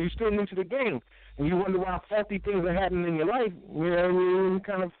cool because you're still new to the game. And you wonder why faulty things are happening in your life. You know, you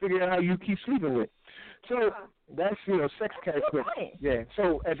kind of figure out how you keep sleeping with. So that's, sex carries spirits. Yeah.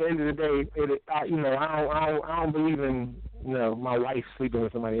 So at the end of the day, I don't believe in, my wife sleeping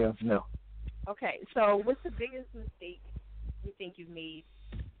with somebody else. No. Okay. So what's the biggest mistake you think you've made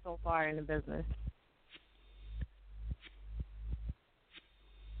so far in the business?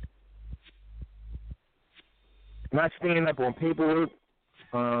 not staying up on paperwork.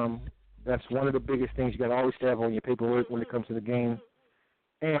 That's one of the biggest things you got to always stay up on your paperwork when it comes to the game.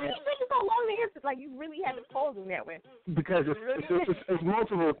 And why do you think it's so long to answer? Like, you really had to pose them that way. Because it's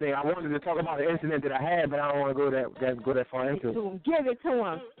multiple things. I wanted to talk about an incident that I had, but I don't want to go that far into it. Give it to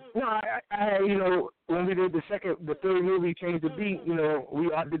him. No, I when we did the third movie, Change the Beat,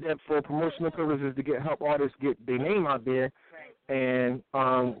 I did that for promotional purposes to help artists get their name out there. Right. And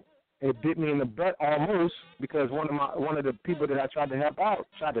it bit me in the butt almost because one of the people that I tried to help out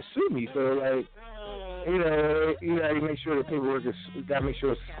tried to sue me. So like, you gotta make sure the paperwork make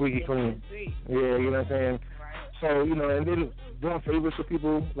sure it's squeaky clean. Yeah, you know what I'm saying. So and then doing favors for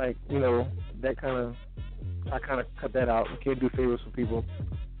people, like that I kind of cut that out. You can't do favors for people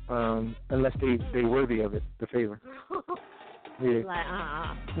unless they worthy of it, the favor. Yeah. Like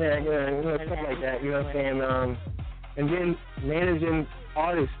Yeah, stuff like that. You know what I'm saying. And then managing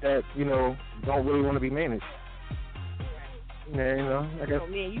artists that don't really want to be managed. Yeah, I guess.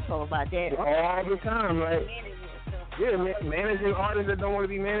 Me and you talk about that all the time, right? Yeah, managing artists that don't want to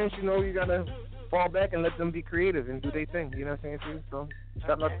be managed. You gotta fall back and let them be creative and do their thing. You know what I'm saying, too? So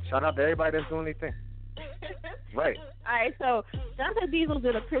shout out to everybody that's doing their thing. Right. All right, so Donta Deisel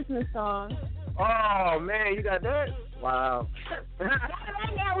did a Christmas song. Oh man, you got that? Wow.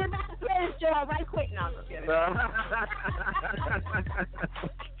 Right now, we're about to play this job right quick. No, I'm just kidding.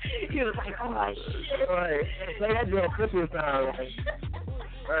 He was like, oh shit. All right, play that job Christmas time.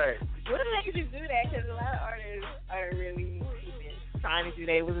 Right. What made you do that? Because a lot of artists aren't really even trying to do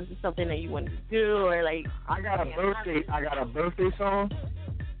that. Was it just something that you wanted to do, or like? I got a birthday song.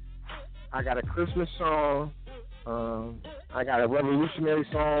 I got a Christmas song. I got a revolutionary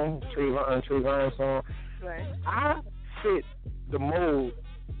song, Trayvon song. Right. I fit the mold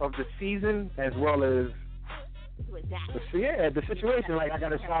of the season as well as the situation. Like I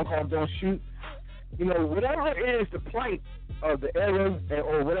got a song called "Don't Shoot." Whatever is the plight of the era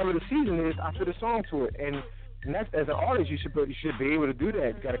or whatever the season is, I fit a song to it. And that's, as an artist, you should be able to do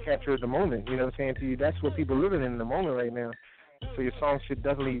that. You got to capture the moment. You know what I'm saying to you? That's what people are living in the moment right now. So your song should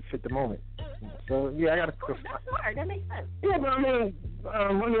definitely fit the moment. So yeah, I got a Christmas. That's smart. That makes sense. Yeah, but I mean,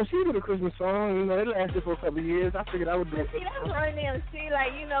 Run DMC did a Christmas song. It lasted for a couple of years. I figured I would do it. See, that's Run DMC.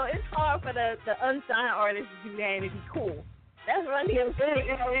 Like, it's hard for the unsigned artists to do that and it'd be cool. That's Run DMC.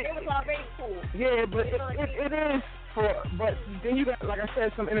 It was already cool. Yeah, but it is but then you got, like I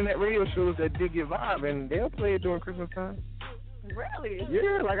said, some internet radio shows that dig your vibe and they'll play it during Christmas time. Really?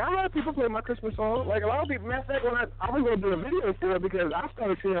 Yeah, like a lot of people play my Christmas song. Like a lot of people, matter of fact, when I was going to do a video for it because I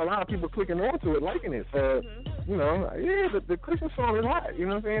started seeing a lot of people clicking onto it, liking it. So, the Christmas song is hot. You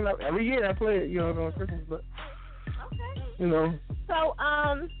know what I'm saying? Like, every year I play it, during Christmas. But, okay. So,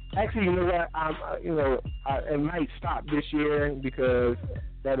 actually, you know what? It might stop this year because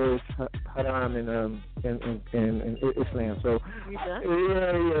that is haram in Islam. So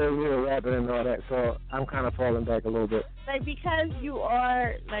we're rapping and all that. So I'm kind of falling back a little bit. Like, because you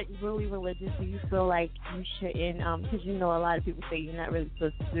are like really religious, do you feel like you shouldn't? Because a lot of people say you're not really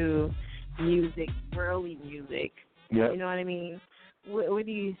supposed to do music, worldly music. Yeah. You know what I mean? What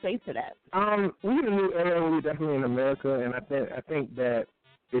do you say to that? We're in a new era. We're definitely in America, and I think that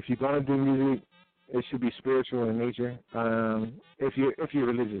if you're gonna do music, it should be spiritual in nature. If you're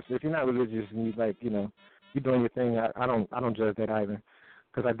religious, if you're not religious and you're doing your thing, I don't judge that either,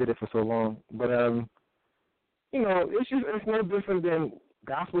 because I did it for so long. But it's no different than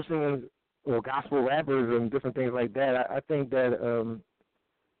gospel singers or gospel rappers and different things like that. I think that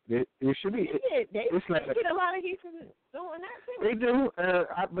it should be. It's like they get a lot of heat from doing that too. They do,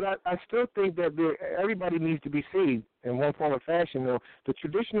 but I still think that everybody needs to be saved in one form or fashion. Though the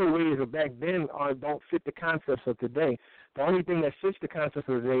traditional ways of back then don't fit the concepts of today. The only thing that fits the concepts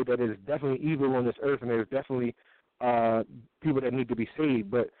of today that is definitely evil on this earth, and there's definitely people that need to be saved.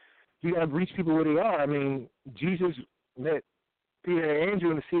 But you got to reach people where they are. I mean, Jesus met Peter and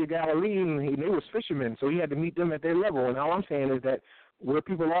Andrew in the Sea of Galilee, and they was fishermen, so he had to meet them at their level. And all I'm saying is that where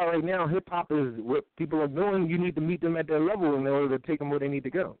people are right now, hip-hop is what people are doing. You need to meet them at their level in order to take them where they need to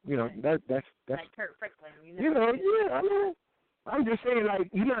go. That's like Kurt Franklin. Yeah, I mean, I'm just saying, like,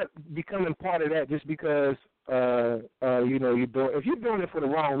 you're not becoming part of that just because, you're doing. If you're doing it for the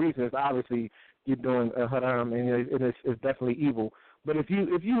wrong reasons, obviously you're doing haram, and it's definitely evil. But if you're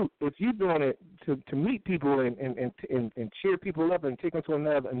doing it to meet people and cheer people up and take them to a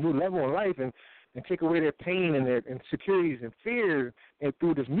new level in life and take away their pain and their insecurities and fears and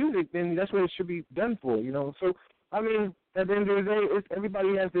through this music, then that's what it should be done for, So, I mean, at the end of the day,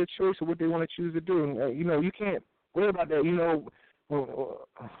 everybody has their choice of what they want to choose to do. And, you can't worry about that, You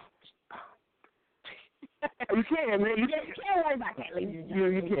can't, man. You don't worry about that, ladies and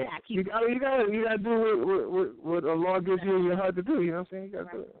You gentlemen. can't. You gotta do what a law gives you in your heart to do. You know what I'm saying? You gotta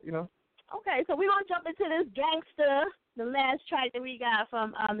do it. You know. Okay, so we're going to jump into this gangster, the last track that we got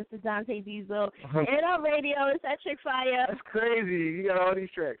from Mr. Donta Deisel. In our radio, it's that Chick Fire. That's crazy. You got all these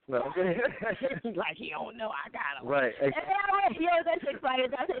tracks. No. Like he don't know I got them. Right. In our radio, it's that Chick Fire,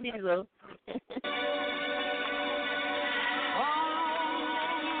 Donta Deisel.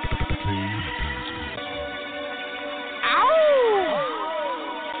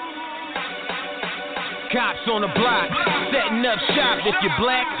 Cops on the block, setting up shop. If you're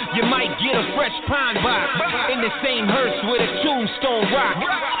black, you might get a fresh pine box. In the same hearse with a tombstone rock.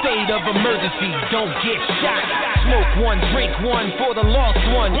 State of emergency, don't get shot. Smoke one, drink one for the lost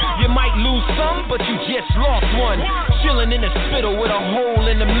one. You might lose some, but you just lost one. Chilling in the spittle with a hole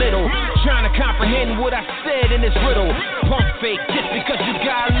in the middle. Trying to comprehend what I said in this riddle. Pump fake just because you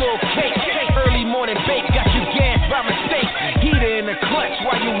got a little cake. Early morning bake got you gassed by mistake. Heater in the clutch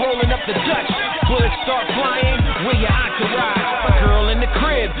while you rolling up the Dutch. Bullets start flying, where your entourage? My girl in the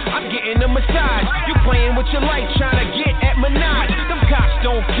crib, I'm getting a massage. You playing with your life, trying to get at Minaj. Them cops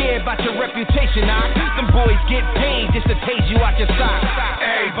don't care about your reputation, Them boys get paid just to tase you out your socks.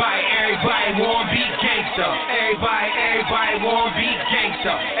 Everybody wanna be gangsta. Everybody wanna be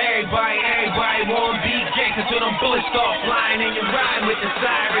gangsta. Everybody wanna be gangsta till them bullets start flying and you ride with the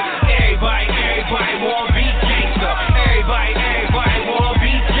siren. Everybody wanna be gangsta. Everybody wanna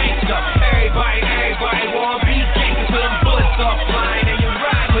be gangsta. Everybody wanna be gangsta till them bullets start flying and you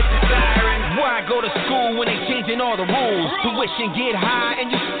ride with the siren. Why go to school when they changing all the rules? Tuition get high and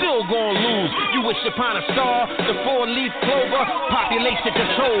you still gonna lose. You wish upon a star, the four-leaf clover, population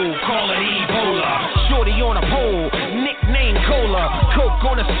control, call it Ebola. Shorty on a pole, nickname Cola. Coke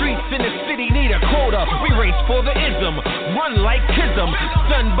on the streets in the city need a quota. We race for the ism, run like Kism.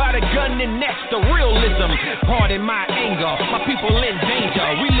 Stunned by the gun and that's the realism. Pardon my anger, my people in danger.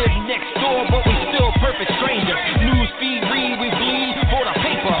 We live next door but we still perfect strangers. News feed read, we bleed for the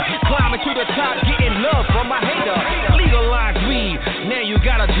paper. Climbing to the top, getting love from my hater. Legalize weed, now you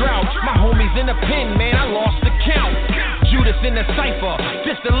got a drought. My homies in the pen, man, I lost the count. Judas in the cipher,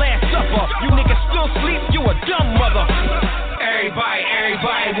 this the last supper. You niggas still sleep, you a dumb mother. Everybody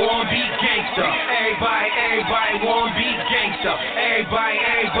wanna be gangsta. Everybody wanna be gangsta. Everybody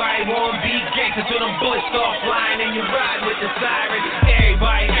wanna be gangsta till them bullets start flying and you ride with the siren.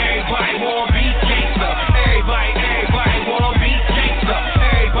 Everybody wanna be gangsta. Everybody wanna be gangsta.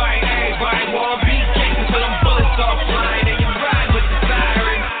 Everybody wanna be gangsta till them bullets start flying and you ride with the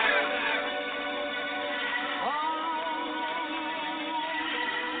siren.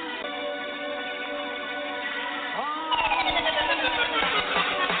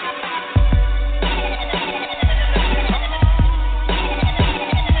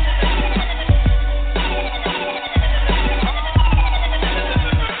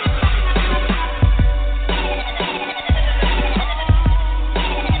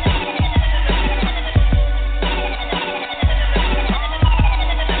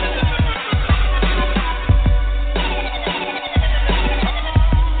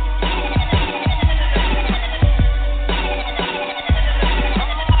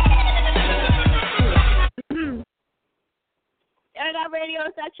 Radio,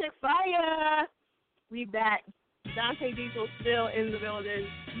 it's that Chick Fire. We back. Donta Deisel still in the building.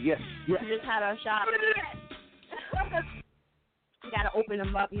 Yes. We just had our shop. We gotta open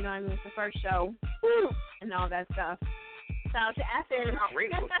them up, you know what I mean? It's the first show and all that stuff. So to Athens.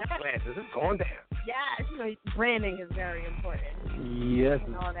 Radio glasses, it's going down. Yeah, you know, branding is very important. Yes.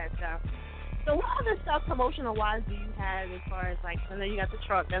 And all that stuff. So what other stuff promotional wise do you have as far as like, I know you got the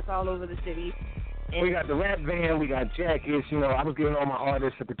truck that's all over the city. We got the rap van, we got jackets, you know, I was giving all my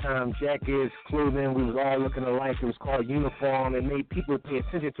artists at the time jackets, clothing, we was all looking alike, it was called uniform, it made people pay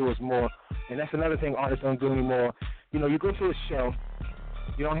attention to us more, and that's another thing artists don't do anymore. You know, you go to a show,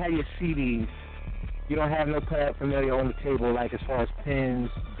 you don't have your CDs, you don't have no paraphernalia on the table, like as far as pens,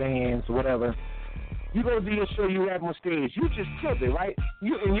 bands, whatever. You go do your show, you rap on stage, you just killed it, right?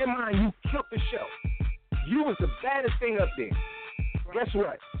 You, in your mind, you killed the show. You was the baddest thing up there. Guess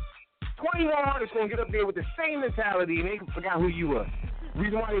what? 20 more artists going to get up there with the same mentality and they forgot who you were. The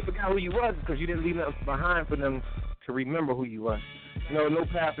reason why they forgot who you was is because you didn't leave nothing behind for them to remember who you were. You know, no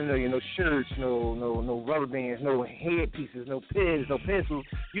paraphernalia, no shirts, no rubber bands, no headpieces, no pins, no pencils.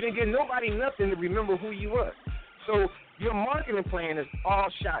 You didn't give nobody nothing to remember who you were. So your marketing plan is all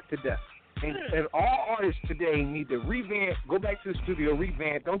shot to death. And all artists today need to revamp, go back to the studio,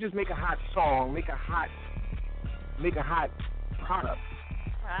 revamp. Don't just make a hot song, make a hot product.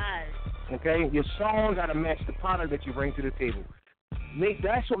 Right. Okay? Your song got to match the product that you bring to the table.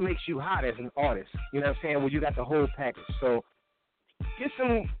 that's what makes you hot as an artist. You know what I'm saying? When you got the whole package. So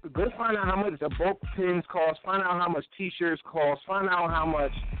go find out how much the bulk pins cost. Find out how much T-shirts cost. Find out how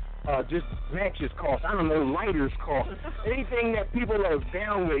much just matches cost. I don't know, lighters cost. Anything that people are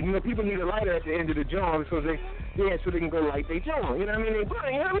down with. You know, people need a lighter at the end of the joint so they can go light their joint. You know what I mean? You know what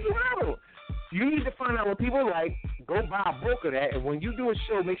I mean? You need to find out what people like. Go buy a book of that, and when you do a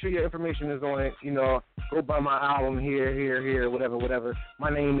show, make sure your information is on it. You know, go buy my album here, whatever. My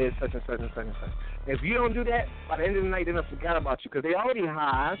name is such and such and such and such. If you don't do that, by the end of the night, they done forgot about you because they already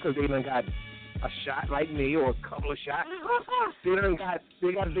high because they done got a shot like me or a couple of shots. They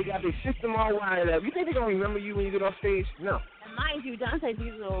got their system all wired up. You think they gonna remember you when you get off stage? No. And mind you, Donta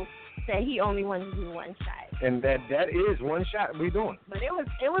Deisel said he only wanted to do one shot. And that is one shot we doing. But it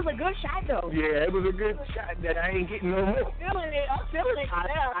was a good shot though. Yeah, it was a good shot that I ain't getting no more. I'm feeling it.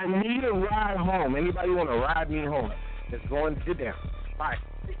 I need a ride home. Anybody want to ride me home? It's going to sit down. Bye.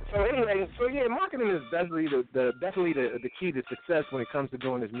 So anyway, marketing is definitely the key to success when it comes to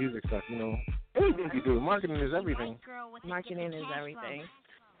doing this music stuff. You know, anything you do, marketing is everything. Marketing is everything.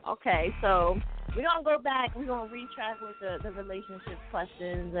 Okay, so we're gonna go back. We're gonna retrack with the relationship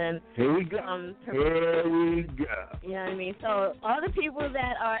questions and here we go. Here we go. You know what I mean? So all the people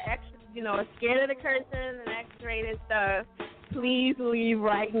that are scared of the cursing and X-rated stuff, please leave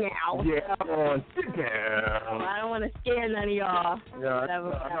right now. Yeah, come on, sit down. I don't want to scare none of y'all. Yeah,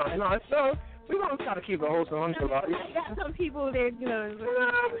 no. We're going to try to keep it wholesome. You got some people that, I'm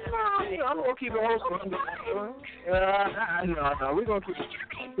going to keep it wholesome. No. We're going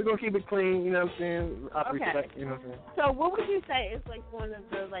to keep it clean, you know what I'm saying? Respect, you know what I'm saying? So what would you say is, like, one of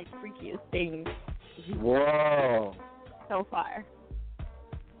the, like, freakiest things Whoa. so far?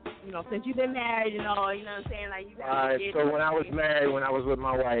 You know, since you've been married and all, you know what I'm saying? Like, you got all right, so when I was married, when I was with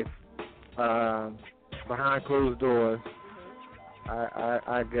my wife, behind closed doors,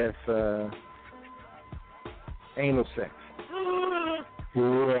 I guess, anal sex.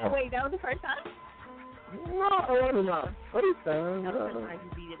 Yeah. Wait, that was the first time? No, it wasn't my first time. That was the first time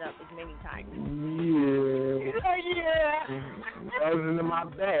you beat it up as many times. Yeah. That was in my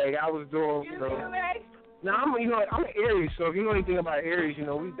bag. I was doing, Now, I'm an Aries, so if you know anything about Aries,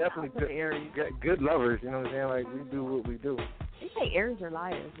 we definitely good lovers, you know what I'm saying? Like, we do what we do. They say Aries are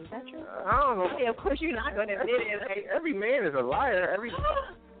liars. Is that true? I don't know. Okay, of course you're not going to admit it. Like, every man is a liar. Every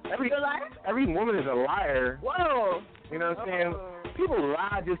woman is a liar. Whoa. You know what I'm saying? People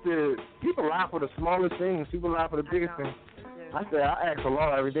lie for the smallest things. People lie for the biggest things. I said, I ask the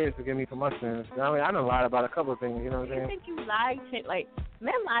Lord every day to forgive me for my sins. I mean, I done lied about a couple of things, you know what I'm saying? You think you lie to, like,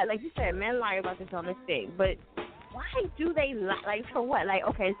 men lie, like you said, men lie about this on mistake, but why do they lie? Like, for what? Like,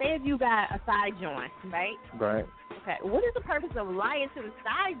 okay, say if you got a side joint, right? Right. Okay, what is the purpose of lying to the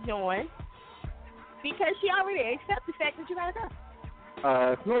side joint? Because she already accepts the fact that you got a girl.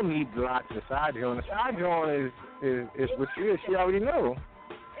 There's no need to lie to the side joint. The side joint is what she is. She already know.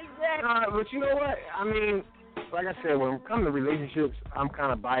 Exactly. But you know what? I mean, like I said, when it comes to relationships, I'm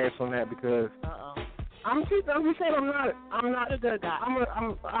kind of biased on that because I'm just saying I'm not a good guy.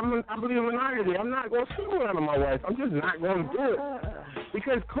 I believe in monogamy. I'm not going to sleep around with my wife. I'm just not going to do it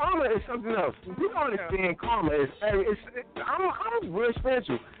because karma is something else. People don't understand karma is. I'm real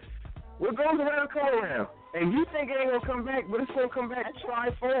spiritual. What goes around comes around. And you think it ain't going to come back, but it's going to come back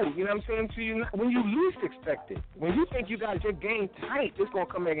trifold. You know what I'm saying to you? When you least expect it. When you think you got your game tight, it's going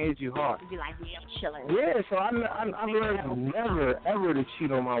to come back and hit you hard. You be like, yeah, I'm chilling. Yeah, so I learned never, ever to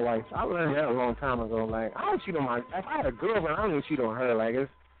cheat on my wife. I learned that a long time ago. Like, I don't cheat on if I had a girlfriend, I don't even cheat on her. Like,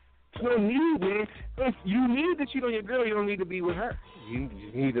 it's no need, man. If you need to cheat on your girl, you don't need to be with her. You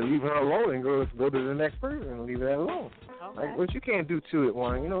need to leave her alone and go to the next person and leave her alone. Okay. Like, what you can't do to it,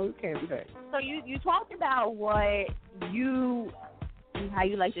 one. You can't do that. So you talked about how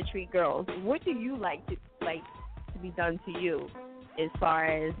you like to treat girls. What do you like to be done to you, as far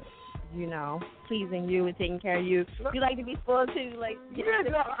as pleasing you and taking care of you? You like to be spoiled too, like.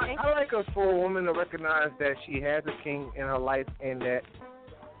 I like for a woman to recognize that she has a king in her life, and that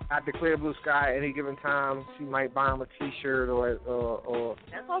at the clear blue sky, at any given time, she might buy him a T-shirt or.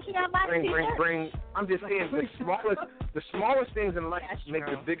 That's all she got to buy. Bring. I'm just saying the smallest things in life make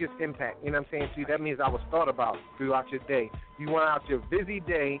the biggest impact. You know what I'm saying? See, that means I was thought about throughout your day. You went out your busy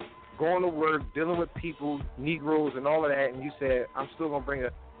day, going to work, dealing with people, Negroes, and all of that, and you said, I'm still gonna bring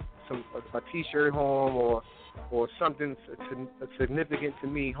a T-shirt home or something significant to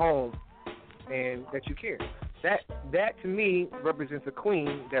me home, and that you care. That to me represents a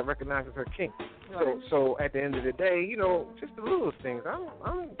queen that recognizes her king. Right. So at the end of the day, just the littlest things.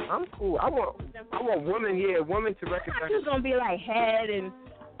 I'm cool. I want women to recognize. I'm just gonna be like head and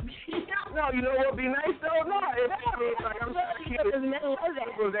No, you know what would be nice though? No, like I'm because men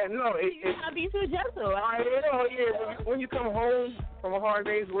love that. No, You gotta be too gentle. When you come home from a hard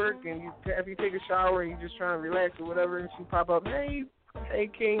day's work and if you take a shower and you just trying to relax or whatever, and she pop up, hey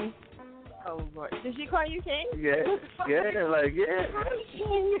King. Oh Lord, did she call you King? Yeah.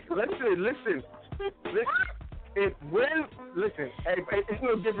 Listen. It's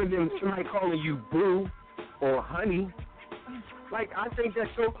no different than somebody calling you boo or honey. Like, I think that's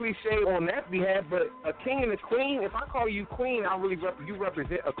so cliche on that behalf, but a king and a queen, if I call you queen, you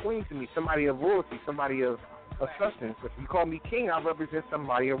represent a queen to me, somebody of royalty, somebody of substance. If you call me king, I represent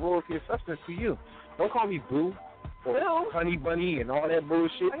somebody of royalty or substance to you. Don't call me boo or honey bunny and all that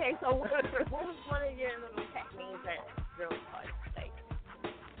bullshit. Okay, so what was one of your little pet names that girls call you? Like,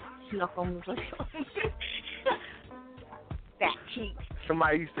 Snuffles or something? Fat cheek.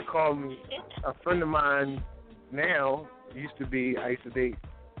 Somebody used to call me, a friend of mine now, I used to date,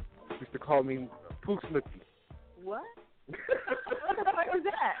 used to call me Pook Snooky. What? What the fuck was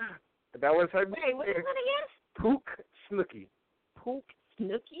that? That was her name. Wait, what is that again? Pook Snooky. Pook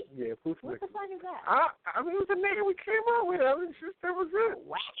Snooky? Yeah, Pook Snooky. What the fuck is that? I mean, it was a name we came up with. I mean, that was it.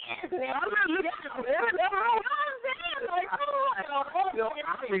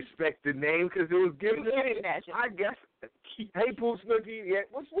 I respect the name because it was given to me. I guess. Hey, Pook Snooky. Yeah,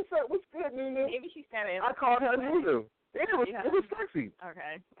 what's up? What's good, Nunu? Maybe she said it. I called her Nunu. It was sexy.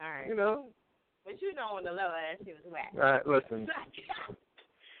 Okay, all right. You know? But you know on the low end she was whack. All right, listen.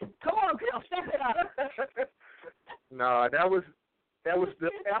 Come on, girl, step it up. No, that was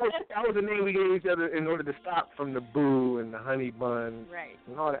the name we gave each other in order to stop from the boo and the honey bun. Right.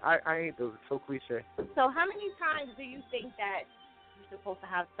 And all that. I ain't those. It's so cliche. So how many times do you think that you're supposed to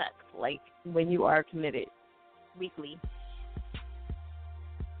have sex, like when you are committed, weekly?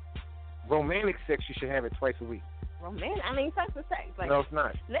 Romantic sex, you should have it twice a week. Romantic? I mean, sex is sex. Like, no, it's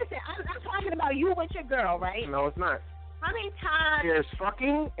not. Listen, I'm talking about you with your girl, right? No, it's not. How many times? There's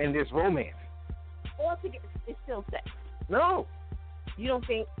fucking and there's romance. All together, it's still sex. No. You don't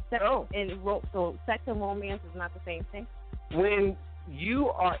think sex so sex and romance is not the same thing? When you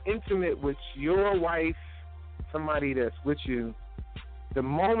are intimate with your wife, somebody that's with you, the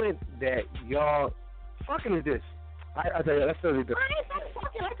moment that y'all fucking is this. I tell you, that's totally different. I ain't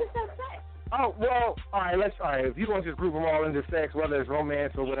fucking. I just said sex. Oh, well, all right. If you're going to just group them all into sex, whether it's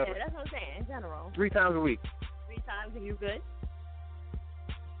romance or whatever. Yeah, that's what I'm saying, in general. 3 times a week. 3 times and you good?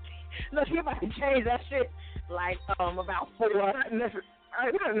 Look, you about to change that shit like about 4. Not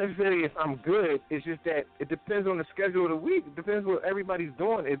necessarily if I'm good. It's just that it depends on the schedule of the week. It depends what everybody's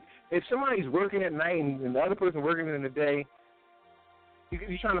doing. If somebody's working at night and the other person working in the day,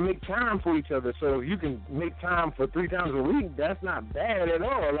 you're trying to make time for each other. So if you can make time for 3 times a week, that's not bad at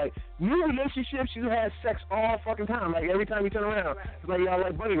all. Like, new relationships, you have sex all fucking time. Like, every time you turn around, it's like y'all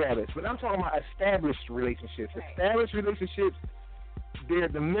like bunny rabbits. But I'm talking about established relationships. Right. Established relationships,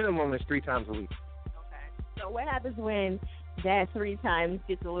 the minimum is 3 times a week. Okay. So what happens when that 3 times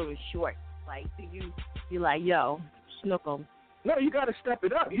gets a little short? Like, do you like, yo, snookle? No, you got to step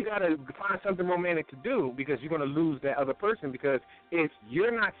it up. You got to find something romantic to do because you're going to lose that other person. Because if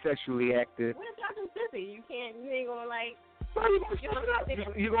you're not sexually active, what if y'all too busy? You ain't gonna like. No,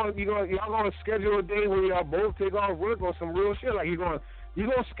 y'all gonna schedule a day where y'all both take off work or some real shit. Like you're gonna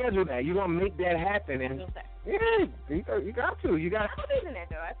schedule that. You're gonna make that happen. And yeah, you got to. You got. I believe in that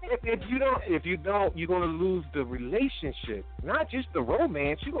though. I think if you don't, you're gonna lose the relationship. Not just the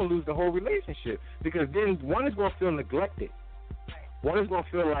romance. You're gonna lose the whole relationship because then one is gonna feel neglected. One is going to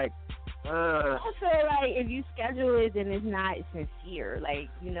feel like, I feel like if you schedule it, then it's not sincere. Like,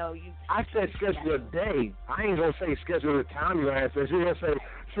 you know, you. I said schedule a day. I ain't going to say schedule the time you're going to have sex. You're going to say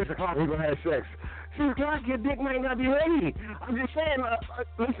 6 o'clock we're going to have sex. 6 o'clock, your dick might not be ready. I'm just saying,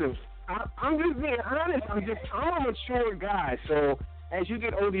 listen, I'm just being honest. I'm a mature guy. So as you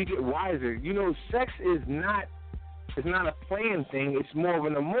get older, you get wiser. You know, sex is not a playing thing. It's more of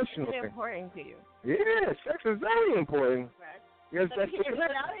an emotional thing. It's important to you. Yeah, sex is very important. Right. Yes, so you can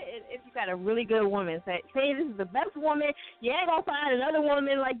live out it if you got a really good woman. Say this is the best woman. You ain't gonna find another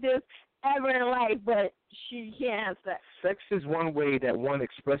woman like this ever in life, but she can't have sex. Sex is one way that one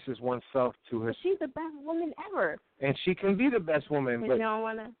expresses oneself to her. But she's the best woman ever. And she can be the best woman, but you don't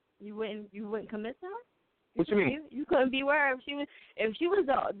wanna. You wouldn't commit to her. What you mean? You couldn't be with her if she was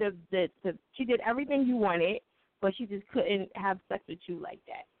the she did everything you wanted, but she just couldn't have sex with you like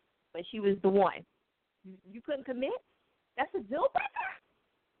that. But she was the one. You couldn't commit. That's a deal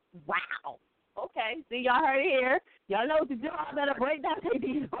breaker? Wow. Okay. See, y'all heard it here. Y'all know what to do. I better break down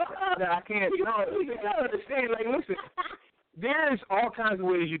these. No, I can't. No, you gotta understand. Like, listen, There's all kinds of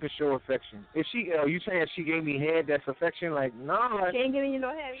ways you can show affection. If she, you saying she gave me head, that's affection? Like, no. She ain't giving you no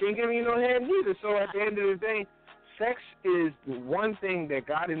head. She ain't giving you no head neither. So at the end of the day, sex is the one thing that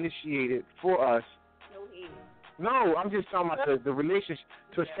God initiated for us. No, I'm just talking about the relationship,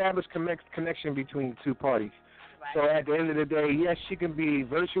 to establish connection between the two parties. Right. So at the end of the day, yes, she can be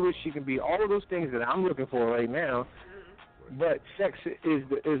virtuous. She can be all of those things that I'm looking for right now. But sex is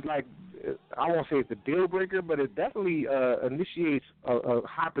like, I won't say it's a deal breaker, but it definitely initiates a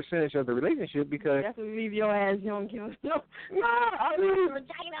high percentage of the relationship because. Definitely leave your ass young, you know. No, I mean,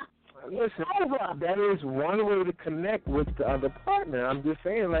 vagina. Listen, that is one way to connect with the other partner. I'm just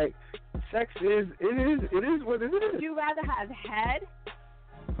saying, like, sex is what it is. Would you rather have head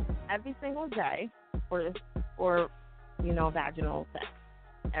every single day, or vaginal sex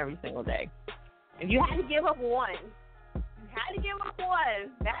every single day? If you had to give up one, vaginal.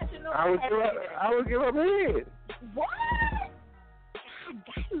 I would give up head. What?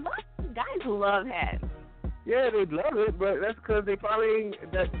 Guys love head. Yeah, they love it, but that's because they probably you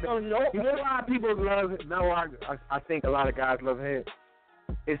know why people love it? No, I think a lot of guys love head.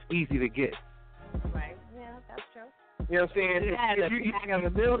 It's easy to get. Right. Yeah, that's true. You know what I'm saying? If you back on a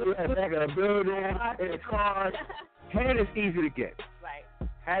building, in a car, head is easy to get. Right.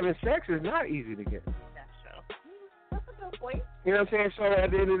 Having sex is not easy to get. That's true. That's a good point. You know what I'm saying? So at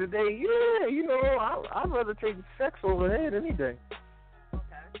the end of the day, yeah, I'd rather take sex over head any day.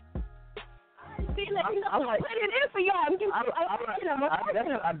 See, let me know. Put it in for y'all.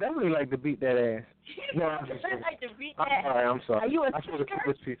 I definitely like to beat that ass. No, I'm just kidding. Like to beat that. I'm sorry. Are you a I'm supposed to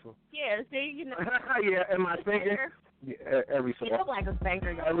push people. Yeah, see, you know. Yeah, am I spanker? Yeah, every so often. You look like a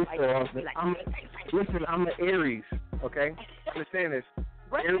spanker. Every so often. Listen, I'm an Aries, okay? Understand this.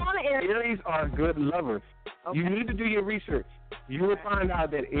 Aries are good lovers. Okay. You need to do your research. You will find out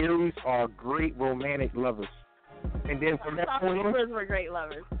that Aries are great romantic lovers. And then from that point on, Libras were great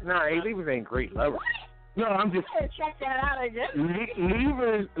lovers. Nah, Libras ain't great lovers. What? No, I'm just. Check that out, I guess.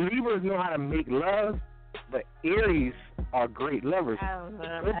 Libras know how to make love, but Aries are great lovers.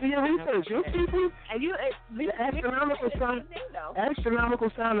 Let's do your research. You'll see. Astronomical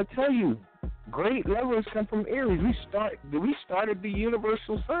sign to tell you, great lovers come from Aries. We started the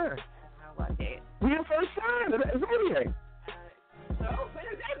universal sign. How about that? We the first sign of the zodiac. So, what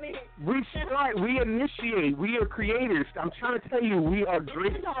does that mean? We initiate. We are creators. I'm trying to tell you, we are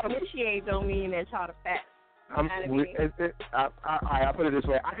great. Initiate don't mean that y'all the fat. I'll put it this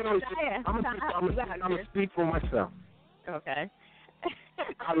way. I can always. I'm gonna speak for myself. Okay.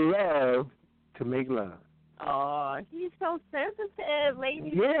 I love to make love. Oh, he's so sensitive,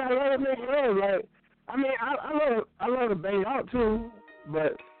 ladies. Yeah, I love to make love. Like, I mean, I love to bang out too,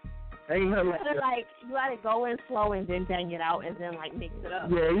 but. Ain't nothing like that. Like, you gotta go in slow and then bang it out and then like mix it up.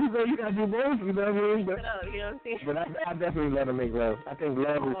 Yeah, you gotta do both. You know what I mean? Mix it up, you know what I'm saying? But I definitely love to make love. I think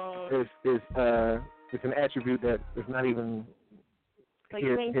love is an attribute that is not even. So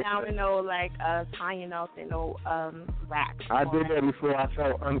you ain't down with no like tying up and no rack. I did that before. I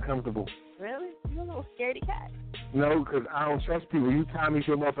felt uncomfortable. Really? You a little scaredy cat? No, because I don't trust people. You tie me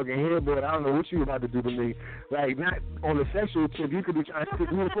to a motherfucking head, but I don't know what you about to do to me. Like, not on the sexual tip. You could be trying to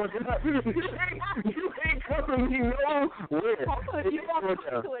stick me fucking up. You ain't coming me nowhere. You walk to a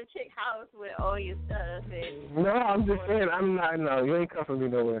chick house with all your stuff. And no, I'm just saying. I'm not. No, you ain't coming me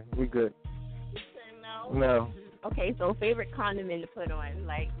nowhere. We good. No. No. Okay, so favorite condiment to put on,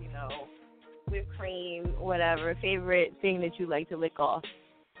 like, whipped cream, whatever. Favorite thing that you like to lick off?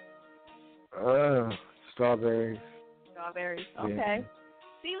 Strawberries. Strawberries. Yeah. Okay.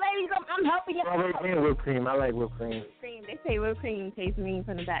 See, ladies, I'm helping you. Strawberries and whipped cream. I like whipped cream. Cream. They say whipped cream tastes mean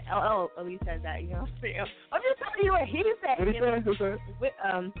from the back. Oh, Elise says that. You know what I'm saying? I'm just telling you what he said. What he said?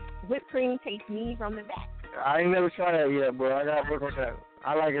 Whipped cream tastes mean from the back. I ain't never tried that yet, bro. I gotta work on that.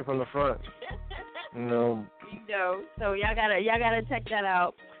 I like it from the front. No. So y'all gotta check that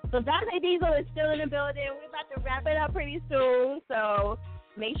out. So Donta Deisel is still in the building. We're about to wrap it up pretty soon. So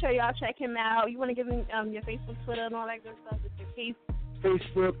make sure y'all check him out. You want to give him your Facebook, Twitter, and all that good stuff just in case?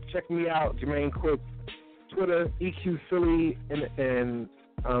 Facebook, check me out, Jermaine Quick. Twitter, EQ Philly, and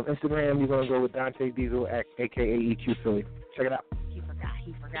Instagram, you're going to go with Donta Deisel, a.k.a. EQ Philly. Check it out. He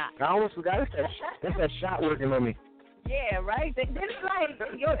forgot. I almost forgot. That's that shot working on me. Yeah, right? It's like,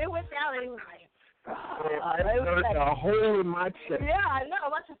 it went down and it was like, a hole in my chest. Yeah, I know.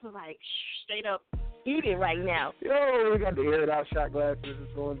 My chest was like, straight up eating right now. Yo, we got the aired out shot glasses.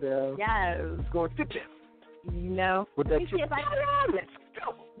 It's going down. Yeah. It's going tip down. You know? With that chip. Let's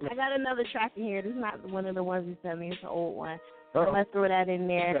go. I got another track in here. This is not one of the ones you sent me. It's an old one. So let's throw that in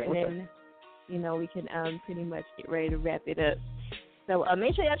there, and then, we can pretty much get ready to wrap it up. So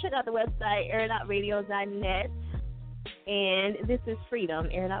make sure y'all check out the website, airitoutradio.net. and this is Freedom,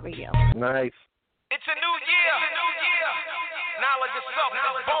 Air It Out Radio. Nice. It's a new year. Knowledge is self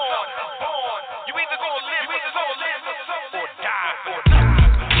is born. You either gonna live or die.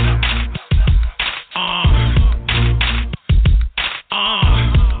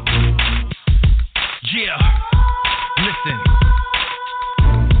 Yeah. Listen.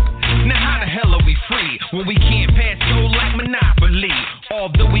 Now how the hell are we free when we can't pass go like Monopoly?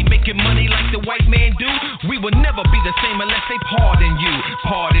 Although we making money like the white man do, we will never be the same unless they pardon you.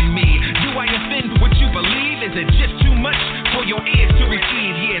 Pardon me. Do I offend what you believe? Is it just too much for your ears to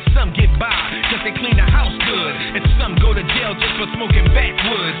receive? Yeah, some get by cause they clean the house good, and some go to jail just for smoking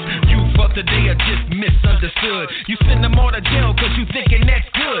backwoods. You for today are just misunderstood. You send them all to jail cause you thinking that's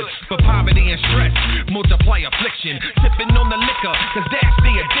good. But poverty and stress multiply affliction. Sipping on the liquor cause that's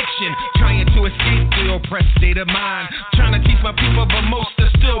the addiction. Trying to escape the oppressed state of mind. Trying to teach my people but most are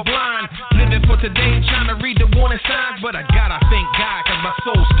still blind. Living for today, trying to read the warning signs. But I gotta thank God cause my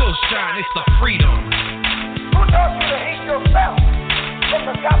soul still shine. It's the freedom. Who taught you to hate yourself? From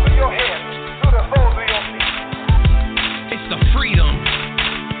the top of your head to the soles of your feet. It's the freedom.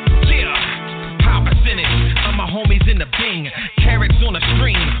 Yeah. High percentage of my homies in the bing. Carrots on a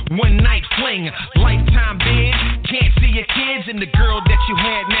string, one night fling. Lifetime bid, can't see your kids. And the girl that you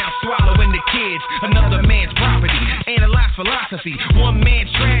had now swallowing the kids. Another man's property, analyze philosophy. One man's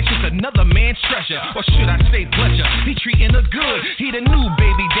trash is another man's treasure. Or should I say pleasure? He treating her good. He the new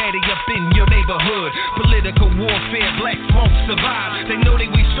baby daddy up in your neighborhood. Political warfare, blacks won't survive. They know they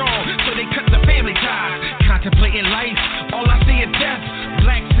we strong, so they cut the family ties. Contemplating life, all I see is death.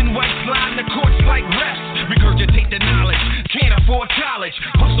 Blacks and whites line the courts like refs. Regurgitate the knowledge, can't afford college.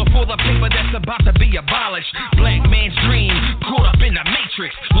 Hustle for the paper that's about to be abolished. Black man's dream, caught up in the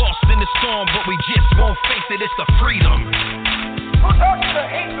matrix. Lost in the storm, but we just won't face it. It's the freedom. Who taught you to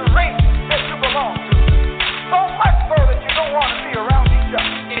hate the race that you belong to? So much so that you don't want to be around each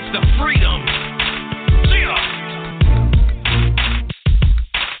other. It's the freedom. Yeah.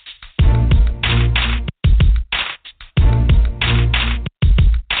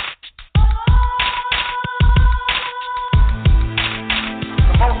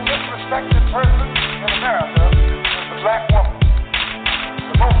 Disrespected person in America is the black woman.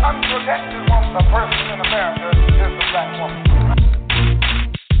 The most unprotected person in America is the black woman.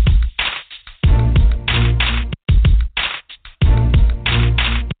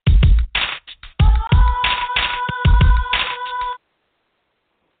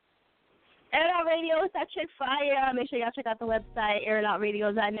 Air It Out Radio, it's that chick fire. Make sure y'all check out the website,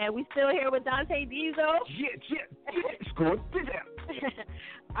 airitoutradio.net. We still here with Donta Deisel. It's going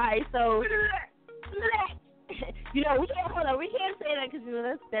All right, so you know we can't say that because you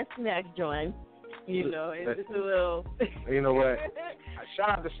know that's Smack's joint. You know, it's a little. You know what? Shout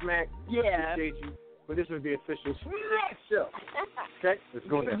out to Smack. Yeah. Appreciate you. But this is the official Smack show. Okay, let's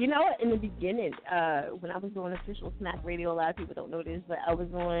go now. You know what? In the beginning, when I was doing official Smack Radio, a lot of people don't know this, but I was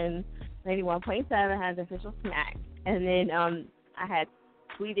on 91.7, had the official Smack, and then I had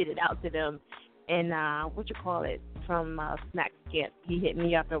tweeted it out to them. And from Smack Skip, he hit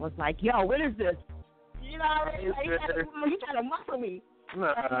me up and was like, "Yo, what is this?" You know, you trying to muscle me.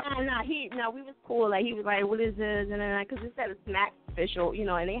 Nah, we was cool. Like he was like, "What is this?" And then because it said a Smack official, you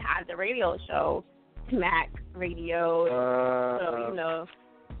know, and they had the radio show, Smack Radio, so you know.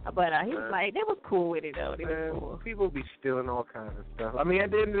 But he was like, they was cool with it though. They was cool. People be stealing all kinds of stuff. I mean,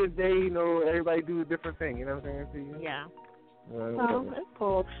 at the end of the day, you know, everybody do a different thing. You know what I'm saying? Yeah. That's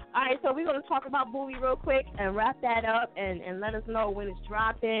cool. All right, so we're going to talk about Bowie real quick and wrap that up and let us know when it's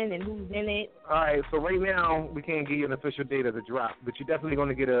dropping and who's in it. All right, so right now we can't give you an official date of the drop, but you're definitely going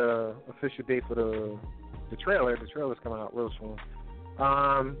to get an official date for the trailer. The trailer's coming out real soon.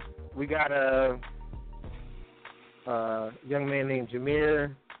 We got a young man named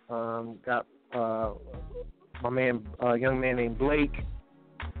Jameer. Got young man named Blake.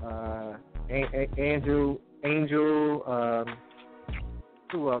 Angel.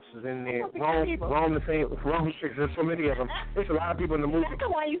 Who else is in there? Rome the same. Rome, there's so many of them. There's a lot of people in the movie. That's the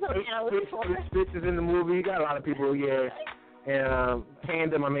one you told me I was for. Spitz is in the movie. You got a lot of people, yeah. And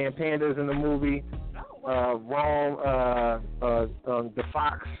Panda, my man Panda's in the movie. Rome, the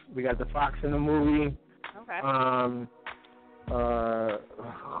Fox. We got the Fox in the movie. Okay.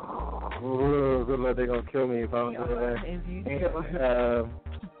 Good luck, they're gonna kill me if I don't do that.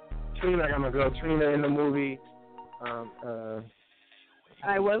 Trina, I got my girl Trina in the movie. All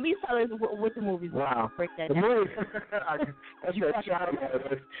right, well, at least tell us what the movie's about. Wow. Break that the down. movie. That's that shot.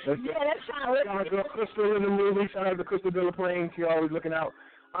 That's shot. Got my girl Crystal in the movie. Shout out to Crystal Delaplane. She always looking out.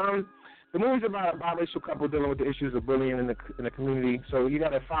 The movie's about a biracial couple dealing with the issues of bullying in the community. So you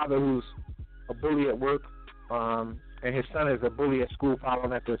got a father who's a bully at work, and his son is a bully at school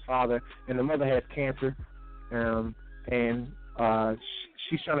following after his father, and the mother has cancer, and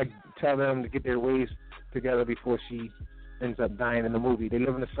she's trying to tell them to get their ways together before she ends up dying in the movie. They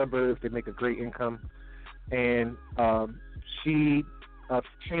live in the suburbs. They make a great income, and a chain of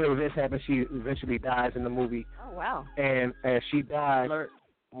events happen. She eventually dies in the movie. Oh wow! And as she dies,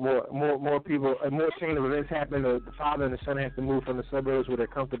 more people, more chain of events happen. The father and the son have to move from the suburbs where they're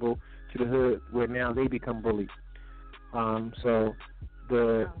comfortable to the hood, where now they become bullied. So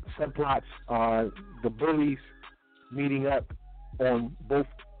the subplots are the bullies meeting up on both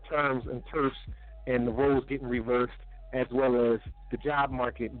terms and turfs, and the roles getting reversed, as well as the job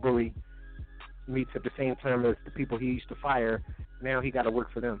market bully meets at the same term as the people he used to fire. Now he got to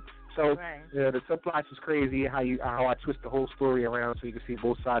work for them. So the subplots is crazy. How I twist the whole story around so you can see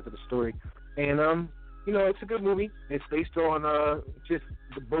both sides of the story. And it's a good movie. It's based on just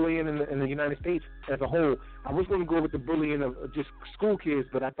the bullying in the United States as a whole. I was going to go with the bullying of just school kids,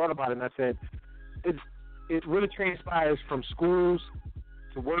 but I thought about it and I said it really transpires from schools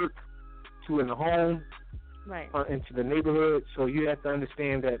to work to in the home. Right. Into the neighborhood, so you have to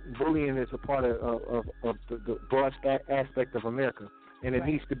understand that bullying is a part of the broad aspect of America, and it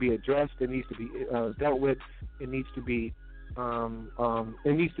needs to be addressed. It needs to be dealt with. It needs to be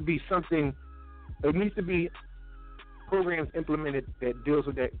something. It needs to be programs implemented that deals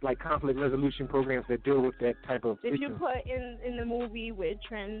with that, like conflict resolution programs that deal with that type of issue. If you put in the movie with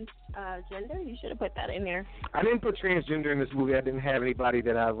transgender, you should have put that in there. I didn't put transgender in this movie. I didn't have anybody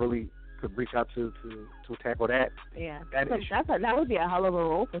that I really could reach out to tackle that. Yeah, that would be a hell of a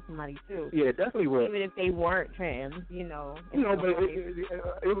role for somebody too. Yeah, it definitely would. Even if they weren't trans, but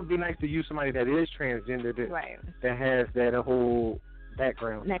it would be nice to use somebody that is transgender that has that whole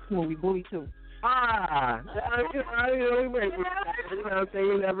background. Next movie, Bully 2. I'm saying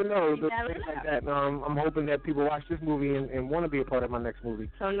you never know. Things like that. I'm hoping that people watch this movie and want to be a part of my next movie.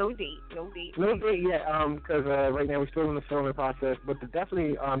 So no date yet. Because right now we're still in the filming process. But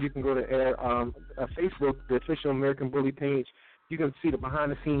definitely, you can go to Facebook, the official American Bully page. You can see the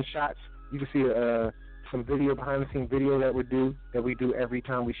behind the scenes shots. You can see some behind the scenes video that we do every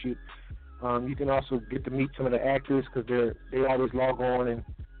time we shoot. You can also get to meet some of the actors because they always log on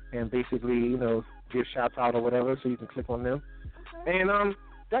and basically, give shouts out or whatever, so you can click on them. Okay. And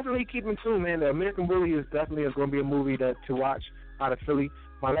definitely keep in tune, man. The American Bully is definitely going to be a movie to watch out of Philly.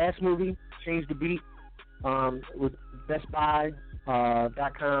 My last movie, Change the Beat, with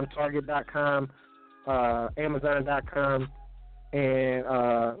BestBuy.com, Target.com, Amazon.com, and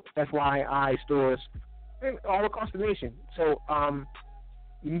FYI stores, and all across the nation. So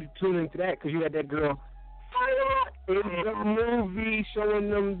you need to tune into that because you had that girl in the movie showing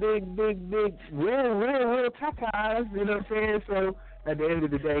them big, real tatas, you know what I'm saying? So at the end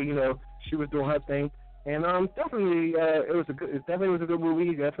of the day, she was doing her thing. And definitely, it definitely was a good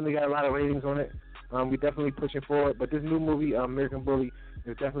movie. Definitely got a lot of ratings on it. We definitely pushing forward. But this new movie, American Bully,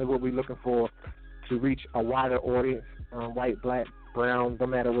 is definitely what we're looking for to reach a wider audience, white, black, brown, no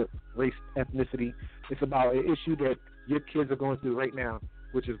matter what race, ethnicity. It's about an issue that your kids are going through right now,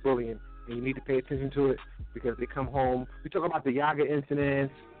 which is bullying. And you need to pay attention to it because they come home. We talk about the Yaga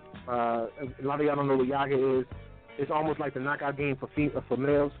incidents. A lot of y'all don't know what Yaga is. It's almost like the knockout game for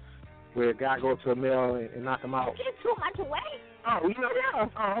males, where a guy goes to a male and knock him out. Get too much away. Oh, yeah.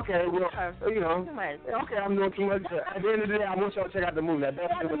 Oh, okay. Well, okay, I'm doing too much. At the end of the day, I want y'all to check out the movie. The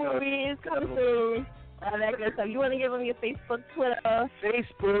movie is coming soon. All that good stuff. You want to give them your Facebook, Twitter?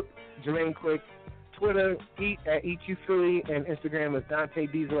 Facebook, Jermaine Quick. Twitter, at EQ Philly, and Instagram is Donta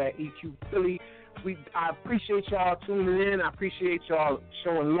Deisel at EQ Philly. I appreciate y'all tuning in. I appreciate y'all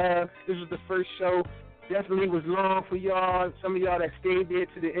showing love. This was the first show. Definitely was long for y'all. Some of y'all that stayed there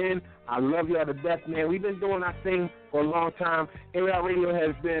to the end, I love y'all to death, man. We've been doing our thing for a long time. AR Radio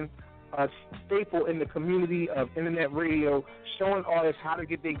has been a staple in the community of internet radio, showing artists how to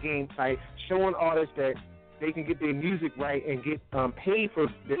get their game tight, showing artists that they can get their music right and get paid for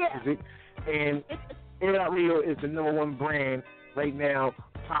their music. And AR Radio is the #1 brand right now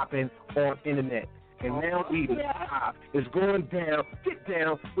popping on internet. And now even pop is going down. Get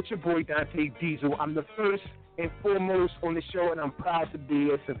down with your boy Donta Deisel. I'm the first and foremost on the show, and I'm proud to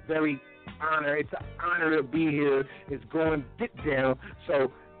be. It's a very honor. It's an honor to be here. It's going get down.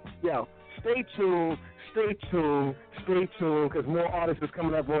 So, stay tuned, because more artists is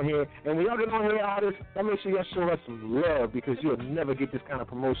coming up on here. And when y'all get on here, artists, y'all make sure y'all show us some love, because you'll never get this kind of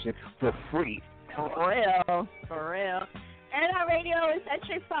promotion for free. For real. And our radio is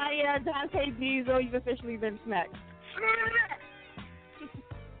Centric Fire, Donta Deisel. You've officially been smacked.